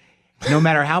puppets. No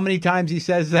matter how many times he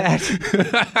says that,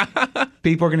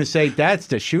 people are going to say, that's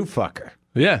the shoe fucker.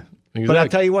 Yeah. Exactly. But I'll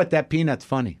tell you what, that Peanut's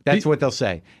funny. That's what they'll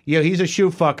say. He's a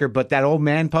shoe fucker, but that old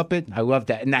man puppet, I love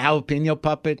that. And the jalapeno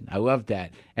puppet, I love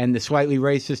that. And the slightly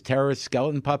racist terrorist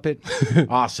skeleton puppet,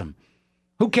 awesome.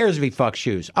 Who cares if he fucks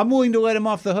shoes? I'm willing to let him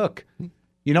off the hook.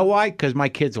 You know why? Because my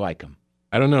kids like him.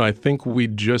 I don't know. I think we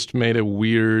just made a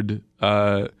weird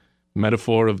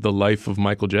metaphor of the life of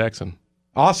Michael Jackson.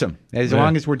 Awesome. As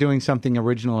long as we're doing something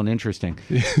original and interesting.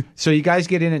 So you guys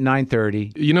get in at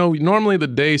 9:30. You know, normally the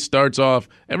day starts off,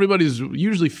 everybody's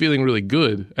usually feeling really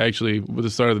good, actually, with the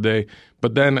start of the day.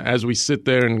 But then as we sit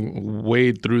there and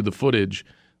wade through the footage,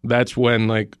 that's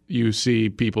when, you see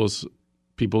people's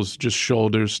just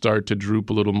shoulders start to droop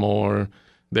a little more.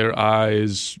 Their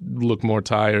eyes look more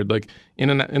tired. Like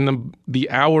in the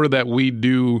hour that we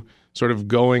do sort of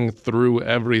going through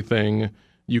everything,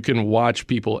 you can watch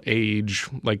people age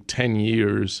like 10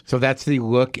 years. So that's the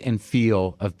look and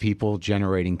feel of people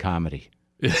generating comedy.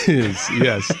 It is,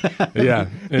 yes. Yeah.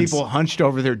 People hunched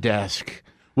over their desk.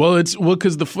 Well,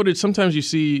 because the footage, sometimes you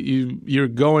see, you're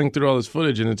going through all this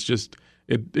footage and it's just,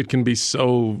 it can be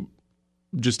so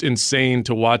just insane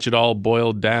to watch it all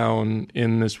boiled down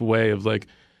in this way of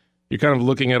you're kind of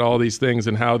looking at all these things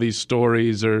and how these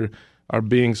stories are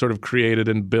being sort of created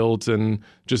and built and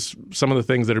just some of the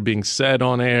things that are being said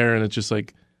on air. And it's just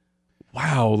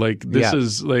wow, this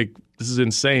is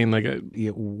insane.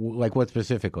 Like what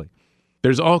specifically?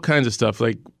 There's all kinds of stuff.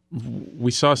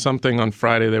 We saw something on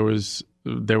Friday. There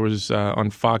was on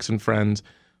Fox and Friends,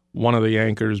 one of the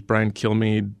anchors, Brian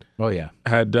Kilmeade. Oh yeah,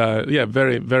 had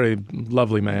very, very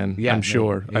lovely man. Yeah, I'm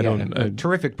sure.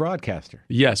 Terrific broadcaster.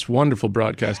 Yes, wonderful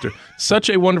broadcaster. Such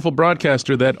a wonderful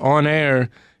broadcaster that on air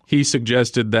he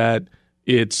suggested that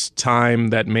it's time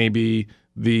that maybe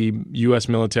the U.S.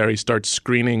 military starts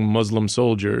screening Muslim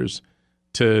soldiers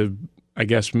to, I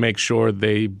guess, make sure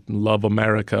they love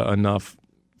America enough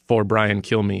for Brian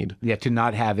Kilmeade. Yeah, to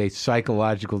not have a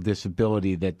psychological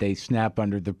disability that they snap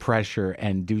under the pressure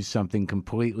and do something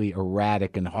completely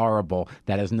erratic and horrible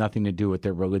that has nothing to do with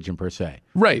their religion per se.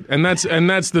 Right, and that's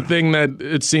the thing that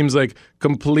it seems like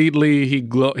completely he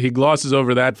glosses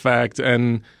over that fact,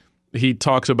 and he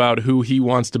talks about who he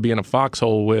wants to be in a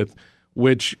foxhole with,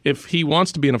 which if he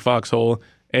wants to be in a foxhole,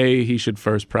 A, he should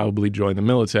first probably join the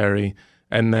military,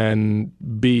 and then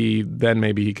B, then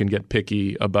maybe he can get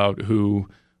picky about who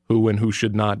and who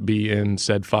should not be in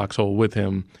said foxhole with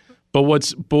him. But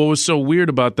what was so weird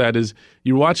about that is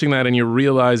you're watching that and you're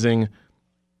realizing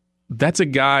that's a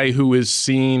guy who is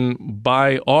seen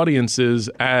by audiences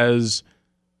as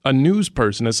a news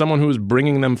person, as someone who is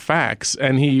bringing them facts,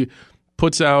 and he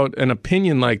puts out an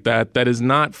opinion like that is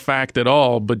not fact at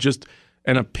all, but just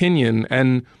an opinion.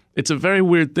 And it's a very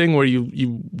weird thing where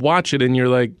you watch it and you're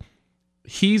like,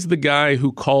 he's the guy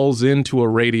who calls into a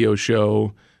radio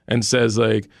show and says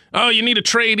oh, you need to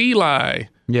trade Eli.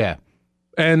 Yeah.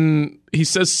 And he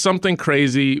says something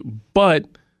crazy, but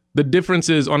the difference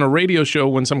is on a radio show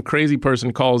when some crazy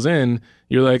person calls in,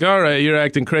 you're like, all right, you're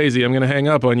acting crazy. I'm going to hang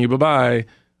up on you. Bye-bye.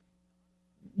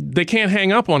 They can't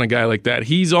hang up on a guy like that.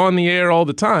 He's on the air all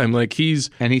the time. And he's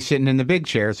sitting in the big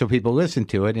chair, so people listen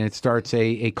to it, and it starts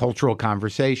a cultural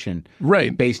conversation,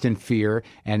 right, based in fear,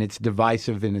 and it's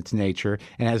divisive in its nature,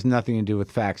 and has nothing to do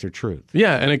with facts or truth.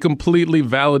 Yeah, and it completely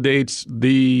validates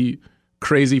the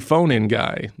crazy phone-in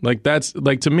guy. That's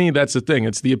to me, that's the thing.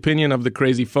 It's the opinion of the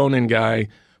crazy phone-in guy,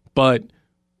 but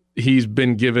he's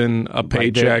been given a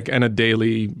paycheck and a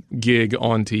daily gig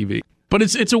on TV. But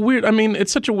it's a weird, I mean,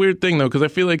 it's such a weird thing, though, because I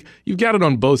feel like you've got it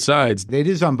on both sides. It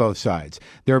is on both sides.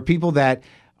 There are people that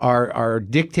are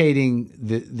dictating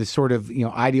the sort of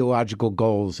ideological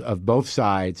goals of both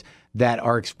sides that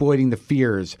are exploiting the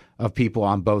fears of people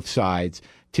on both sides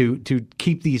to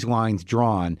keep these lines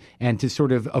drawn and to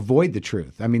sort of avoid the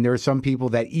truth. I mean, there are some people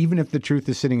that even if the truth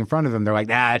is sitting in front of them, they're like,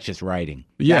 nah, it's just writing.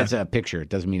 Yeah. That's a picture. It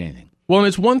doesn't mean anything. Well, and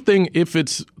it's one thing if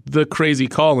it's the crazy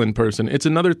call-in person. It's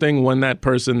another thing when that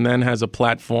person then has a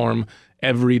platform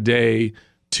every day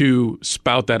to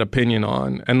spout that opinion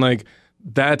on. And like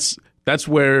that's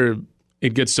where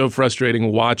it gets so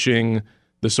frustrating watching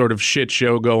the sort of shit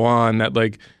show go on that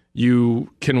like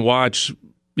you can watch,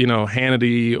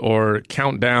 Hannity or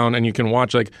Countdown, and you can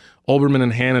watch like Olbermann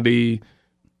and Hannity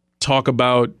talk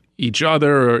about each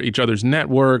other or each other's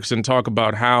networks and talk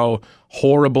about how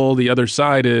horrible the other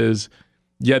side is,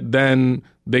 yet then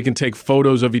they can take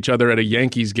photos of each other at a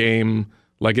Yankees game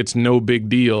like it's no big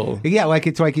deal. Yeah, like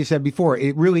you said before,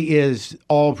 it really is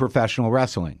all professional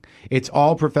wrestling. It's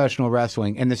all professional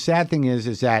wrestling. And the sad thing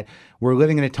is that we're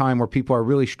living in a time where people are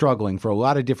really struggling for a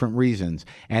lot of different reasons,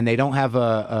 and they don't have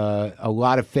a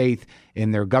lot of faith in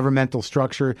their governmental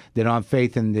structure. They don't have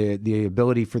faith in the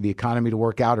ability for the economy to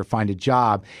work out or find a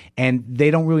job, and they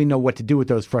don't really know what to do with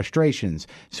those frustrations.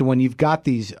 So when you've got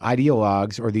these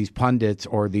ideologues or these pundits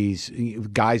or these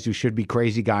guys who should be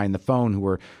crazy guy on the phone who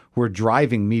are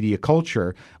driving media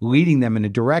culture, leading them in a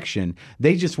direction,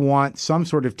 they just want some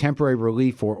sort of temporary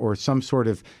relief or some sort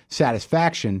of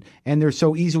satisfaction, and they're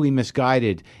so easily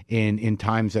misguided in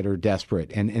times that are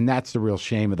desperate. And that's the real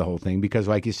shame of the whole thing, because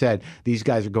like you said, these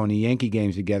guys are going to Yankee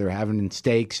games together, having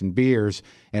steaks and beers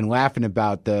and laughing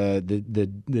about the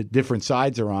different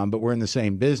sides they're on, but we're in the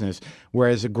same business,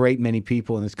 whereas a great many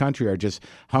people in this country are just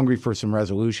hungry for some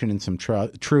resolution and some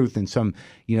truth and some,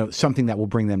 something that will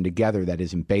bring them together that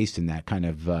isn't based in that kind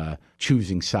of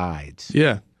choosing sides.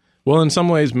 Yeah. Well, in some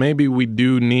ways, maybe we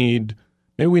need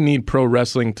pro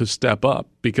wrestling to step up,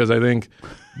 because I think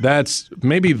that's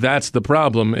the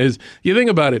problem. Is you think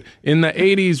about it, in the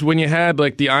 80s when you had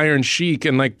like the Iron Sheik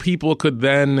and like people could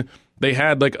then, they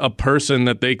had like a person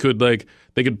that they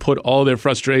could put all their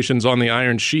frustrations on the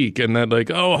Iron Sheik, and that like,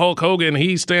 oh, Hulk Hogan,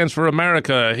 he stands for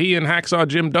America. He and Hacksaw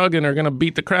Jim Duggan are going to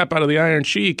beat the crap out of the Iron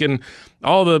Sheik, and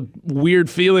all the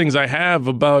weird feelings I have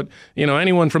about,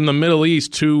 anyone from the Middle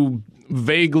East who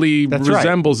vaguely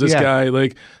resembles this guy,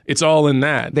 like it's all in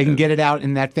that. They can get it out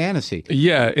in that fantasy.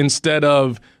 Yeah, instead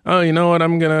of, oh, you know what,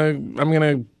 I'm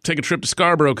gonna take a trip to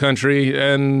Scarborough country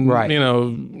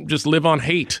and just live on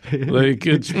hate. Like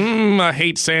it's a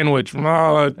hate sandwich.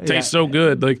 Oh, it tastes so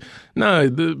good. Like no,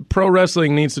 the pro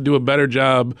wrestling needs to do a better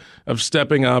job of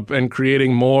stepping up and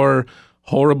creating more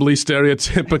horribly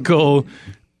stereotypical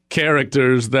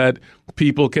characters that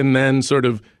people can then sort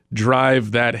of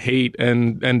drive that hate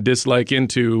and dislike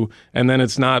into, and then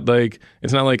it's not like,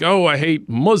 oh, I hate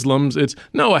Muslims. It's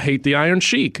no, I hate the Iron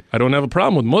Sheik. I don't have a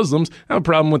problem with Muslims. I have a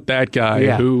problem with that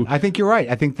guy who. I think you're right.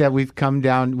 I think that we've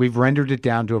rendered it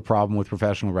down to a problem with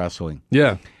professional wrestling.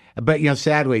 Yeah. But,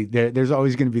 sadly, there's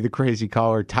always going to be the crazy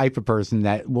caller type of person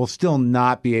that will still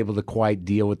not be able to quite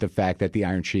deal with the fact that the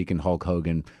Iron Sheik and Hulk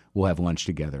Hogan will have lunch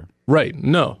together. Right.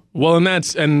 No. Well, and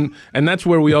that's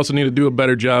where we also need to do a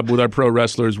better job with our pro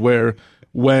wrestlers, where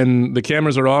when the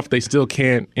cameras are off, they still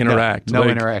can't interact. No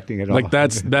interacting at all. Like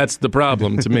that's the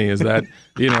problem to me, is that,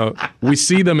 we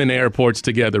see them in airports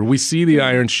together. We see the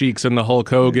Iron Sheiks and the Hulk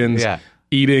Hogans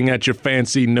eating at your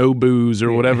fancy Nobu's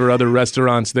or whatever other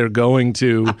restaurants they're going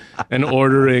to and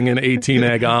ordering an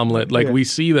 18-egg omelet. Like we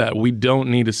see that. We don't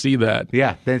need to see that.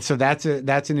 Yeah. So that's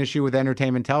an issue with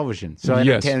entertainment television. So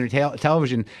entertainment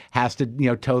television has to,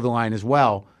 toe the line as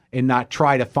well and not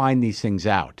try to find these things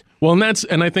out. Well,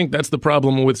 and I think that's the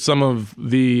problem with some of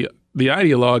the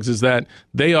ideologues, is that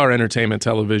they are entertainment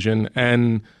television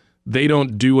and they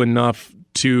don't do enough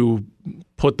to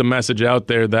put the message out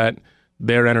there that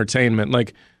they're entertainment.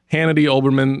 Like Hannity,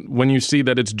 Olbermann, when you see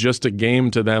that it's just a game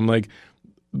to them, like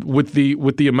with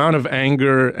the amount of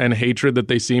anger and hatred that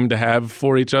they seem to have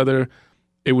for each other,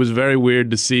 it was very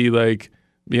weird to see, like,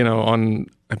 on,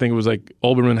 I think it was like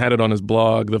Olbermann had it on his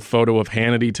blog, the photo of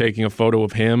Hannity taking a photo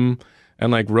of him,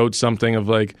 and like wrote something of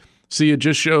like, see, it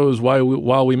just shows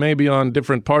while we may be on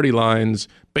different party lines,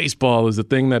 baseball is the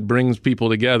thing that brings people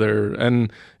together.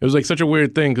 And it was like such a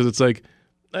weird thing, because it's like,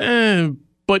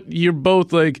 but you're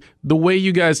both like, the way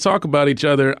you guys talk about each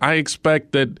other, I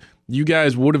expect that you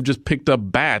guys would have just picked up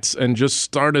bats and just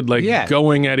started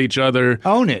going at each other.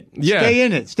 Own it. Yeah. Stay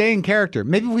in it. Stay in character.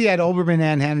 Maybe if we had Olbermann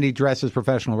and Hannity dressed as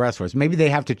professional wrestlers, maybe they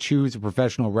have to choose a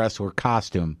professional wrestler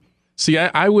costume. See,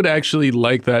 I would actually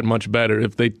like that much better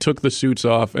if they took the suits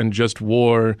off and just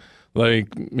wore like,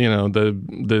 you know,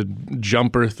 the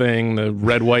jumper thing, the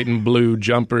red, white, and blue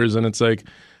jumpers, and it's like,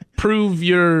 prove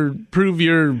your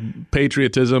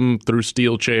patriotism through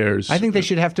steel chairs. I think they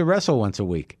should have to wrestle once a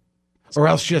week. Or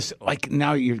else just, like,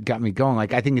 now you've got me going.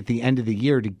 Like, I think at the end of the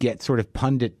year, to get sort of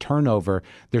pundit turnover,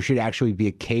 there should actually be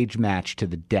a cage match to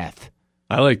the death.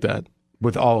 I like that.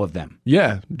 With all of them.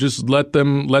 Yeah, just let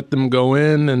them go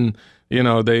in, and, you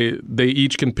know, they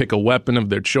each can pick a weapon of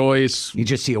their choice. You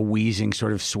just see a wheezing,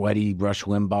 sort of sweaty Rush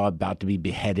Limbaugh about to be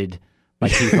beheaded by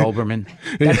Keith Olbermann.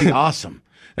 That'd be awesome.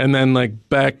 And then, like,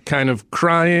 Beck kind of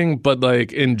crying, but,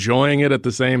 like, enjoying it at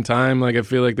the same time. Like, I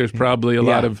feel like there's probably a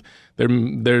lot of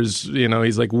there's, you know,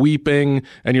 he's like weeping,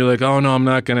 and you're like, oh no, I'm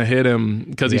not gonna hit him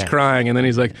because he's crying, and then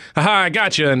he's like, haha, I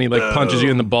gotcha, and he like punches you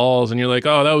in the balls, and you're like,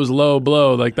 oh, that was low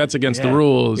blow, like that's against the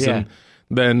rules. And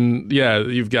then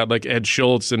you've got like Ed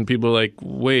Schultz, and people are like,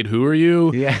 wait, who are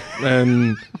you?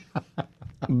 And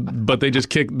but they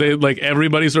like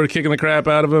everybody started kicking the crap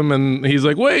out of him, and he's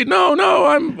like, wait, no,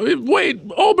 wait,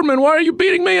 Olbermann, why are you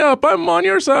beating me up? I'm on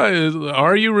your side.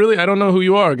 Are you really? I don't know who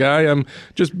you are, guy. I'm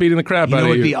just beating the crap out of you. You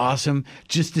know, it'd be awesome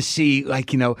just to see,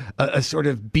 like, you know, a sort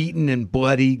of beaten and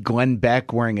bloody Glenn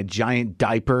Beck wearing a giant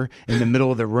diaper in the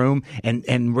middle of the room,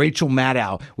 and Rachel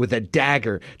Maddow with a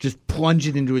dagger just plunge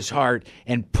it into his heart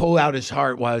and pull out his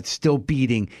heart while it's still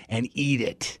beating and eat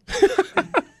it.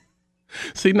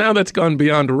 See, now that's gone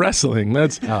beyond wrestling.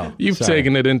 You've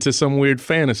taken it into some weird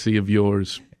fantasy of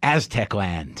yours. Aztec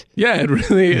land. Yeah, it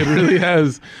really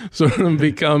has sort of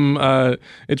become.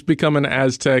 It's become an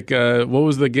Aztec. What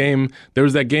was the game? There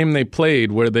was that game they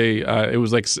played where they. It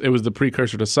was the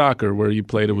precursor to soccer, where you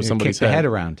played it with somebody's head. Kick the head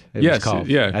around. It was called.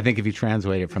 Yeah. I think if you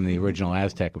translate it from the original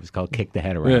Aztec, it was called kick the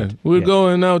head around. Yeah, we're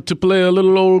going out to play a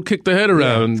little old kick the head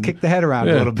around. Yeah, kick the head around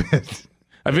a little bit.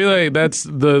 I feel like that's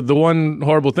the one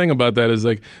horrible thing about that is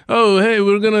like, oh, hey,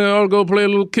 we're going to all go play a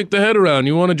little kick the head around.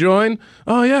 You want to join?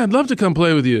 Oh, yeah, I'd love to come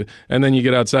play with you. And then you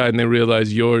get outside and they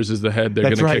realize yours is the head they're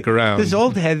going to kick around. This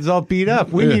old head is all beat up.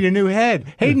 We need a new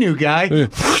head. Hey, new guy. No,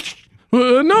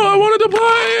 I wanted to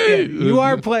play. Yeah, you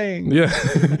are playing. Yeah.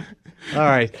 All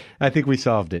right. I think we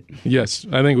solved it. Yes,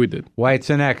 I think we did. Wyatt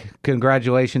Cenac,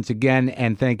 congratulations again,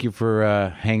 and thank you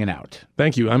for hanging out.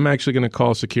 Thank you. I'm actually going to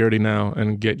call security now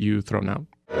and get you thrown out.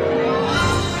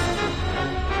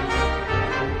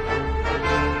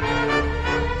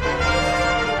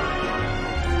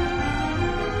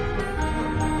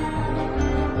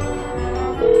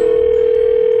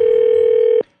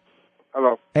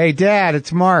 Hello. Hey, Dad,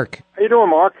 it's Mark. How you doing,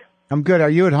 Mark? I'm good. Are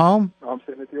you at home? I'm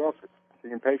sitting at the office,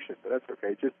 being patient, but that's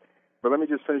okay. But let me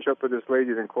just finish up with this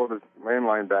lady, then call the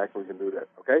landline back, and we can do that,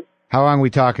 okay? How long are we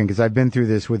talking? Because I've been through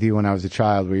this with you when I was a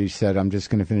child, where you said, I'm just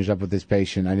going to finish up with this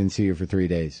patient. I didn't see you for 3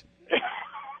 days.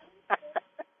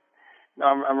 No,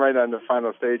 I'm right on the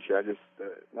final stage here.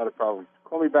 Not a problem.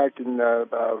 Call me back in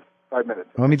about 5 minutes.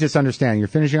 Let me just understand. You're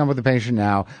finishing up with the patient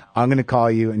now. I'm going to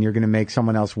call you, and you're going to make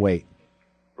someone else wait.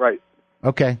 Right.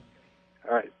 Okay.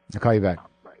 All right. I'll call you back.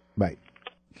 Bye.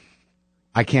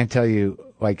 I can't tell you,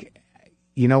 like,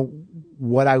 you know,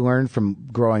 what I learned from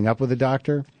growing up with a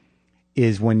doctor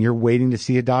is when you're waiting to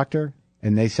see a doctor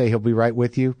and they say he'll be right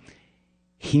with you,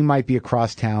 he might be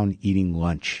across town eating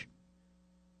lunch.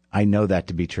 I know that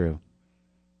to be true.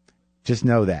 Just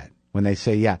know that. When they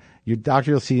say, yeah, your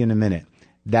doctor will see you in a minute,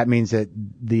 that means that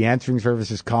the answering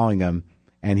service is calling him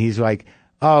and he's like,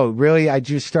 oh, really? I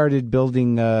just started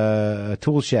building a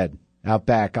tool shed out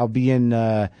back. I'll be in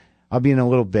a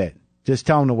little bit. Just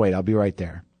tell him to wait. I'll be right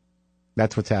there.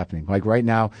 That's what's happening. Like right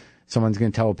now, someone's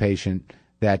going to tell a patient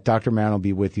that Dr. Maron will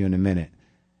be with you in a minute.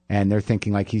 And they're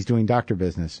thinking like he's doing doctor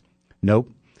business. Nope.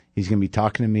 He's going to be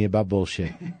talking to me about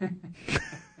bullshit.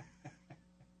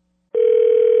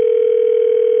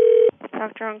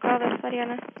 Doctor on call, this is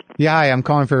Mariana. Yeah, hi. I'm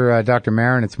calling for Dr.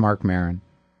 Maron. It's Marc Maron.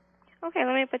 Okay,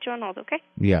 let me put you on hold, okay?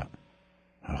 Yeah.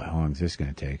 Oh, how long is this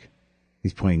going to take?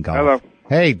 He's playing golf. Hello.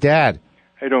 Hey, Dad.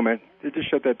 How you doing, man? You just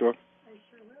shut that door. I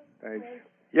sure will. Thanks.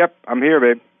 Yep, I'm here,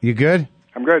 babe. You good?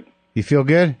 I'm good. You feel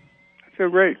good? I feel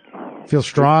great. Feel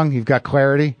strong? You've got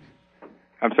clarity?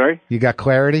 I'm sorry? You got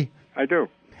clarity? I do.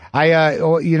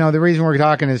 You know, the reason we're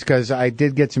talking is because I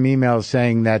did get some emails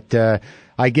saying that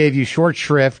I gave you short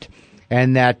shrift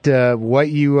and that what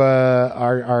you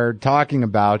are talking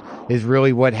about is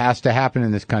really what has to happen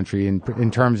in this country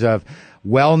in terms of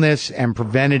wellness and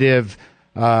preventative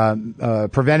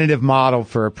model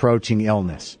for approaching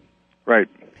illness. Right.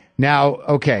 Now,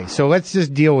 okay, so let's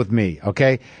just deal with me,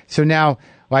 okay? So now,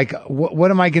 like, what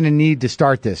am I going to need to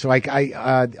start this? Like,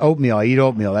 oatmeal. I eat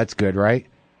oatmeal. That's good, right?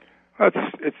 I'm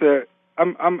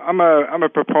a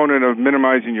proponent of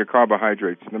minimizing your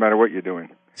carbohydrates, no matter what you're doing.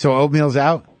 So oatmeal's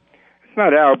out? It's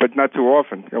not out, but not too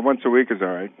often. Once a week is all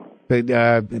right.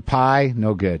 But pie,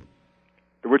 no good.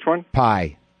 Which one?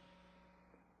 Pie.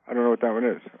 I don't know what that one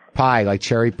is. Pie, like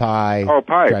cherry pie. Oh,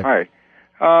 pie.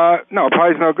 No,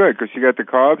 pie's no good because you got the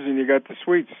carbs and you got the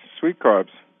sweet carbs.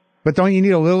 But don't you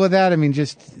need a little of that? I mean,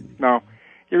 just... No,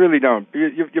 you really don't.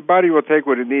 Your body will take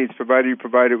what it needs, provided you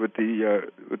provide it with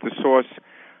the source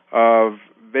of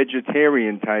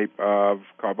vegetarian type of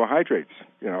carbohydrates.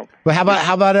 But how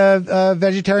about a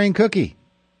vegetarian cookie?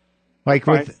 Like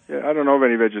fine. with... Yeah, I don't know of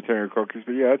any vegetarian cookies,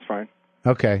 but yeah, that's fine.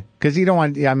 Okay, because you don't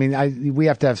want... I mean, we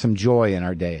have to have some joy in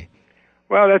our day.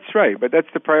 Well, that's right, but that's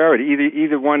the priority.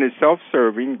 Either one is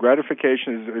self-serving.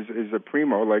 Gratification is a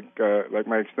primo, like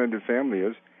my extended family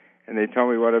is, and they tell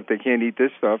me, what if they can't eat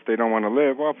this stuff, they don't want to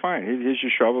live? Well, fine. Here's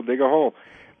your shovel, dig a hole.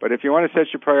 But if you want to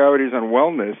set your priorities on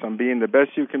wellness, on being the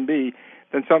best you can be,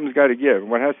 then something's got to give.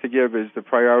 What has to give is the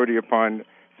priority upon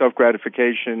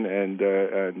self-gratification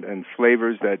and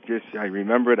flavors that just, I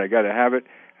remember it, I got to have it.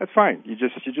 That's fine.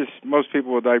 Most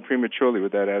people will die prematurely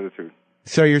with that attitude.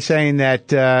 So you're saying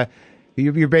that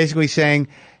you're basically saying,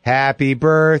 happy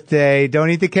birthday, don't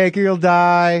eat the cake or you'll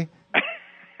die.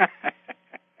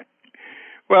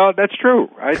 Well, that's true.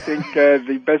 I think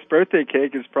the best birthday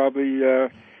cake is probably a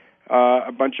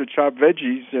bunch of chopped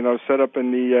veggies, set up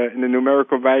in the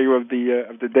numerical value of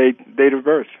the date of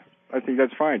birth. I think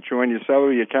that's fine. Chew on your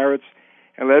celery, your carrots,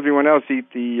 and let everyone else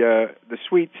eat the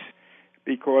sweets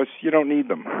because you don't need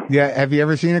them. Yeah. Have you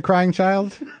ever seen a crying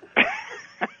child?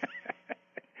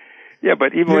 Yeah,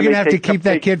 but even you're when going to have to take keep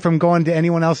that kid from going to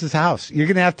anyone else's house. You're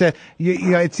going to have to,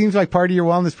 it seems like part of your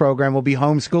wellness program will be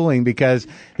homeschooling because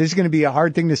this is going to be a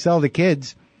hard thing to sell to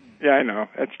kids. Yeah, I know.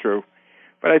 That's true.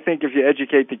 But I think if you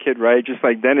educate the kid right, just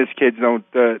like dentist kids don't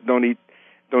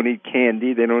eat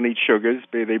candy, they don't eat sugars,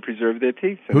 they preserve their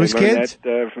teeth. And Whose they learn kids?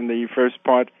 That from the first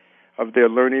part of their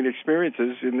learning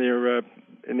experiences in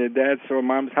their dad's or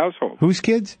mom's household. Whose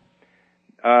kids?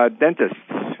 Dentists.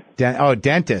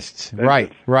 Dentists.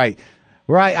 Right.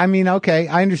 I mean, okay,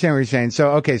 I understand what you're saying.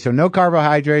 So no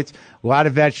carbohydrates, a lot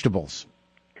of vegetables.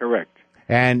 Correct.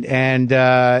 And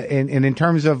in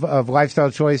terms of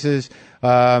lifestyle choices,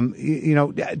 tell me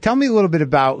a little bit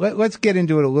about, let's get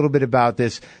into it a little bit about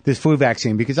this flu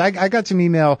vaccine, because I got some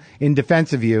email in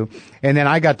defense of you, and then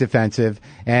I got defensive,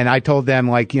 and I told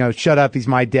them, shut up, he's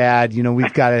my dad,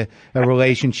 we've got a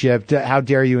relationship, how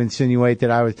dare you insinuate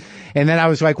that I was, and then I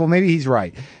was like, well, maybe he's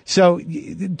right. So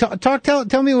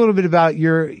tell me a little bit about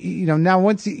your, now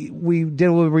once we did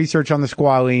a little research on the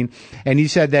squalene, and you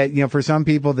said that, for some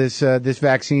people this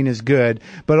vaccine is good,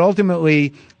 but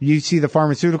ultimately you see the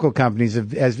pharmaceutical companies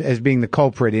as being the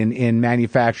culprit in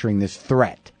manufacturing this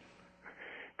threat.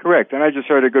 Correct. And I just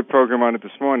heard a good program on it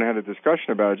this morning. I had a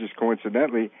discussion about it just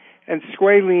coincidentally. And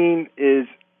squalene is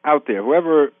out there.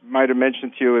 Whoever might have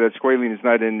mentioned to you that squalene is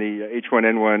not in the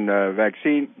H1N1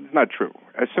 vaccine, it's not true.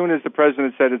 As soon as the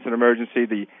president said it's an emergency,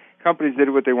 the companies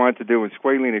did what they wanted to do, and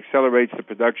squalene accelerates the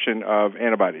production of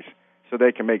antibodies. So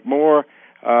they can make more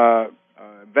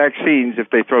vaccines if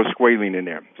they throw squalene in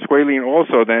there. Squalene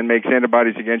also then makes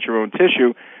antibodies against your own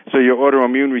tissue, so your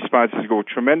autoimmune responses go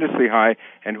tremendously high,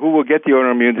 and who will get the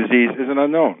autoimmune disease is an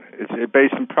unknown. It's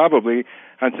based probably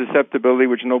on susceptibility,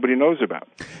 which nobody knows about.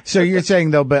 So you're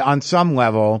saying, though, but on some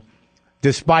level,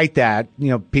 despite that,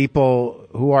 people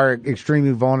who are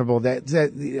extremely vulnerable,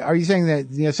 are you saying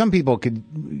that some people could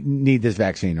need this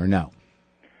vaccine or no?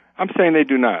 I'm saying they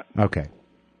do not. Okay.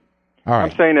 All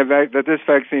right. I'm saying that this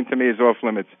vaccine to me is off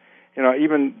limits.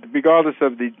 Even regardless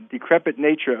of the decrepit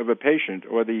nature of a patient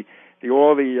or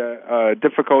all the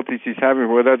difficulties he's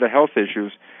having with other health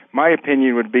issues, my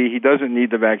opinion would be he doesn't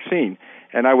need the vaccine,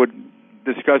 and I would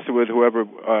discuss it with whoever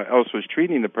else was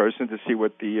treating the person to see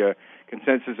what the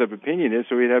consensus of opinion is,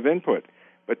 so we'd have input.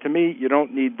 But to me, you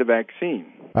don't need the vaccine.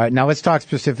 All right. Now let's talk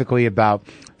specifically about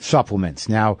supplements.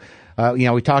 Now,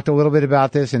 we talked a little bit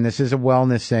about this, and this is a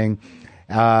wellness thing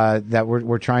that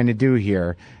we're trying to do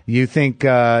here. You think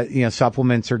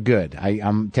supplements are good?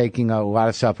 I'm taking a lot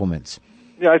of supplements.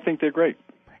 Yeah, I think they're great.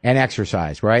 And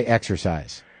exercise, right?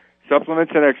 Exercise.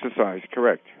 Supplements and exercise,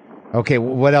 correct. Okay,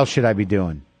 what else should I be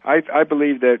doing? I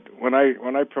believe that when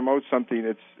I promote something,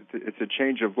 it's a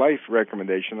change of life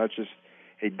recommendation, not just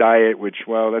a diet, which,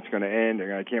 that's going to end,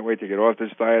 and I can't wait to get off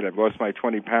this diet. I've lost my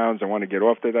 20 pounds. I want to get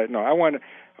off the diet. No, I want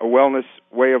a wellness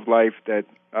way of life that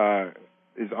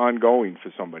is ongoing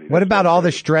for somebody. What about all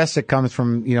the stress that comes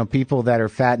from, people that are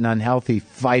fat and unhealthy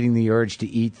fighting the urge to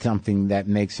eat something that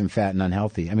makes them fat and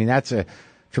unhealthy? I mean, that's a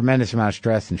tremendous amount of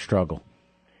stress and struggle.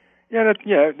 Yeah,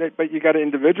 but you got to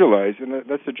individualize, and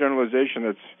that's a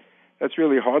generalization That's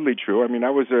really hardly true. I mean, I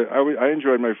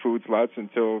enjoyed my foods lots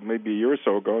until maybe a year or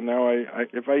so ago. Now,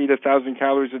 if I eat 1,000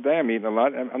 calories a day, I'm eating a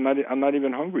lot. I'm not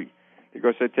even hungry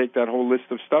because I take that whole list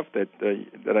of stuff that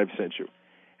I've sent you,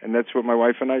 and that's what my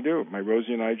wife and I do. My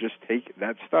Rosie and I just take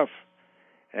that stuff,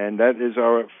 and that is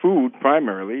our food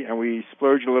primarily, and we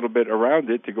splurge a little bit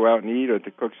around it to go out and eat or to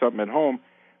cook something at home.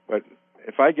 But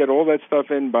if I get all that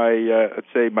stuff in by let's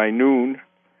say by noon,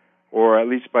 or at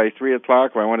least by 3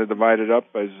 o'clock, if I want to divide it up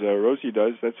as Rosie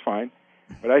does, that's fine.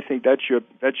 But I think that's your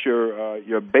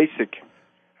basic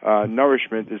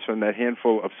nourishment is from that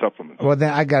handful of supplements. Well,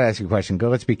 then I got to ask you a question.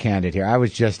 Let's be candid here. I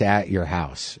was just at your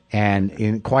house,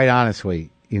 and quite honestly,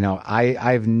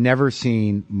 I've never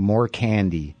seen more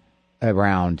candy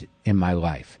around in my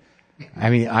life. I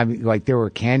mean, there were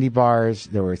candy bars,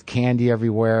 there was candy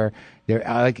everywhere.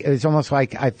 It's almost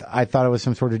like I thought it was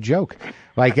some sort of joke.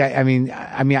 I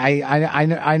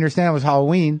understand it was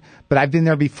Halloween, but I've been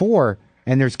there before,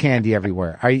 and there's candy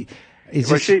everywhere. My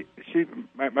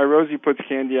Rosie puts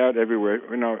candy out everywhere.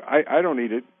 I don't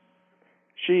eat it.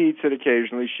 She eats it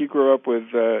occasionally. She grew up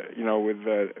with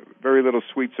very little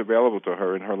sweets available to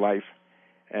her in her life.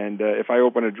 And if I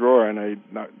open a drawer and I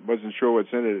wasn't sure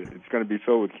what's in it, it's going to be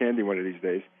filled with candy one of these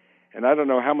days. And I don't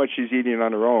know how much she's eating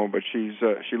on her own, but she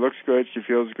looks good, she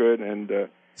feels good, and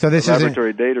so this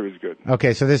laboratory data is good.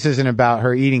 Okay, so this isn't about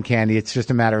her eating candy. It's just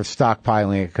a matter of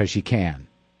stockpiling it because she can.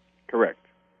 Correct.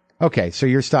 Okay, so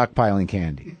you're stockpiling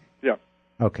candy. Yeah.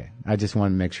 Okay, I just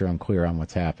want to make sure I'm clear on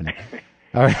what's happening.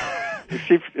 All right.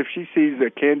 If she sees a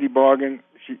candy bargain,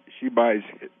 she buys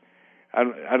it.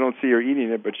 I don't see her eating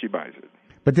it, but she buys it.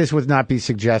 But this would not be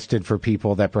suggested for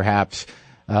people that perhaps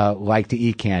like to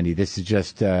eat candy. This is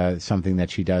just something that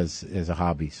she does as a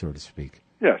hobby, so to speak.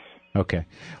 Yes. Okay.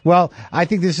 Well, I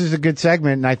think this is a good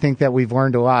segment, and I think that we've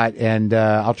learned a lot, and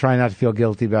I'll try not to feel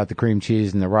guilty about the cream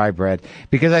cheese and the rye bread,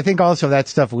 because I think also that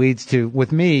stuff leads to,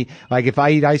 with me, like if I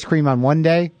eat ice cream on one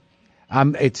day,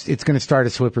 it's going to start a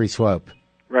slippery slope.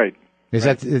 Right.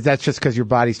 That's just because your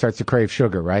body starts to crave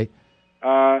sugar, right?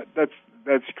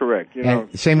 That's correct.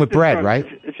 Same with bread, right?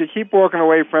 If you keep walking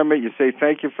away from it, you say,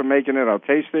 thank you for making it, I'll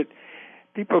taste it.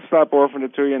 People stop offering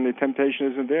it to you, and the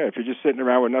temptation isn't there. If you're just sitting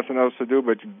around with nothing else to do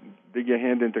but dig your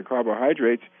hand into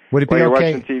carbohydrates while you're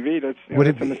watching TV, that's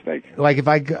a mistake. Like if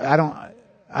I don't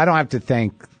have to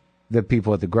thank the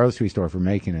people at the grocery store for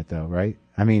making it, though, right?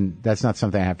 I mean, that's not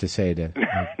something I have to say to.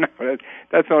 No,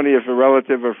 that's only if a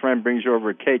relative or friend brings you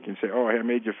over a cake and say, "Oh, I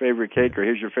made your favorite cake," or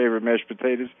 "Here's your favorite mashed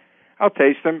potatoes." I'll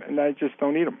taste them, and I just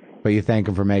don't eat them. But you thank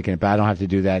them for making it, but I don't have to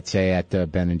do that, say, at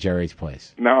Ben and Jerry's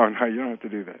place. No, you don't have to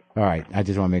do that. All right. I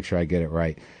just want to make sure I get it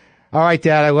right. All right,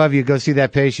 Dad, I love you. Go see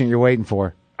that patient you're waiting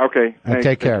for. Okay.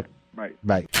 Take care. Bye.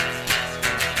 Bye.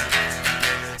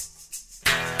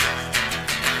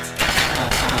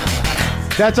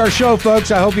 That's our show,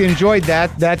 folks. I hope you enjoyed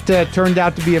that. That turned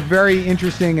out to be a very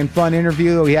interesting and fun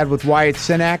interview that we had with Wyatt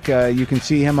Cenac. You can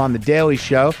see him on The Daily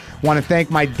Show. Want to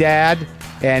thank my dad,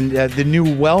 and the new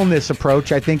wellness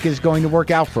approach, I think, is going to work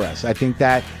out for us. I think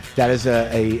that is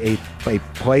a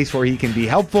place where he can be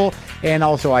helpful, and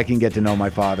also I can get to know my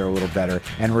father a little better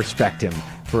and respect him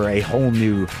for a whole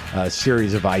new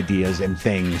series of ideas and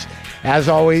things. As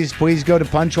always, please go to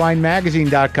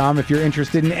punchlinemagazine.com if you're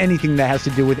interested in anything that has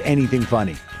to do with anything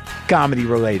funny, comedy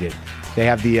related. They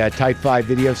have the Type 5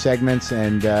 video segments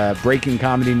and breaking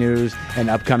comedy news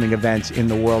and upcoming events in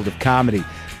the world of comedy.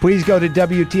 Please go to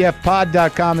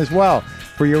WTFpod.com as well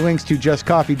for your links to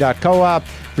justcoffee.coop,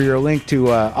 for your link to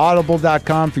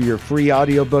audible.com for your free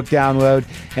audiobook download,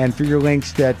 and for your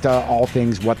links that all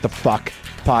things What the Fuck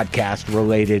podcast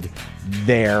related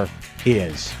there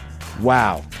is.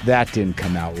 Wow, that didn't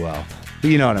come out well. But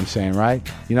you know what I'm saying, right?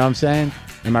 You know what I'm saying?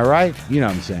 Am I right? You know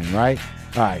what I'm saying, right?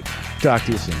 All right, talk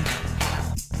to you soon.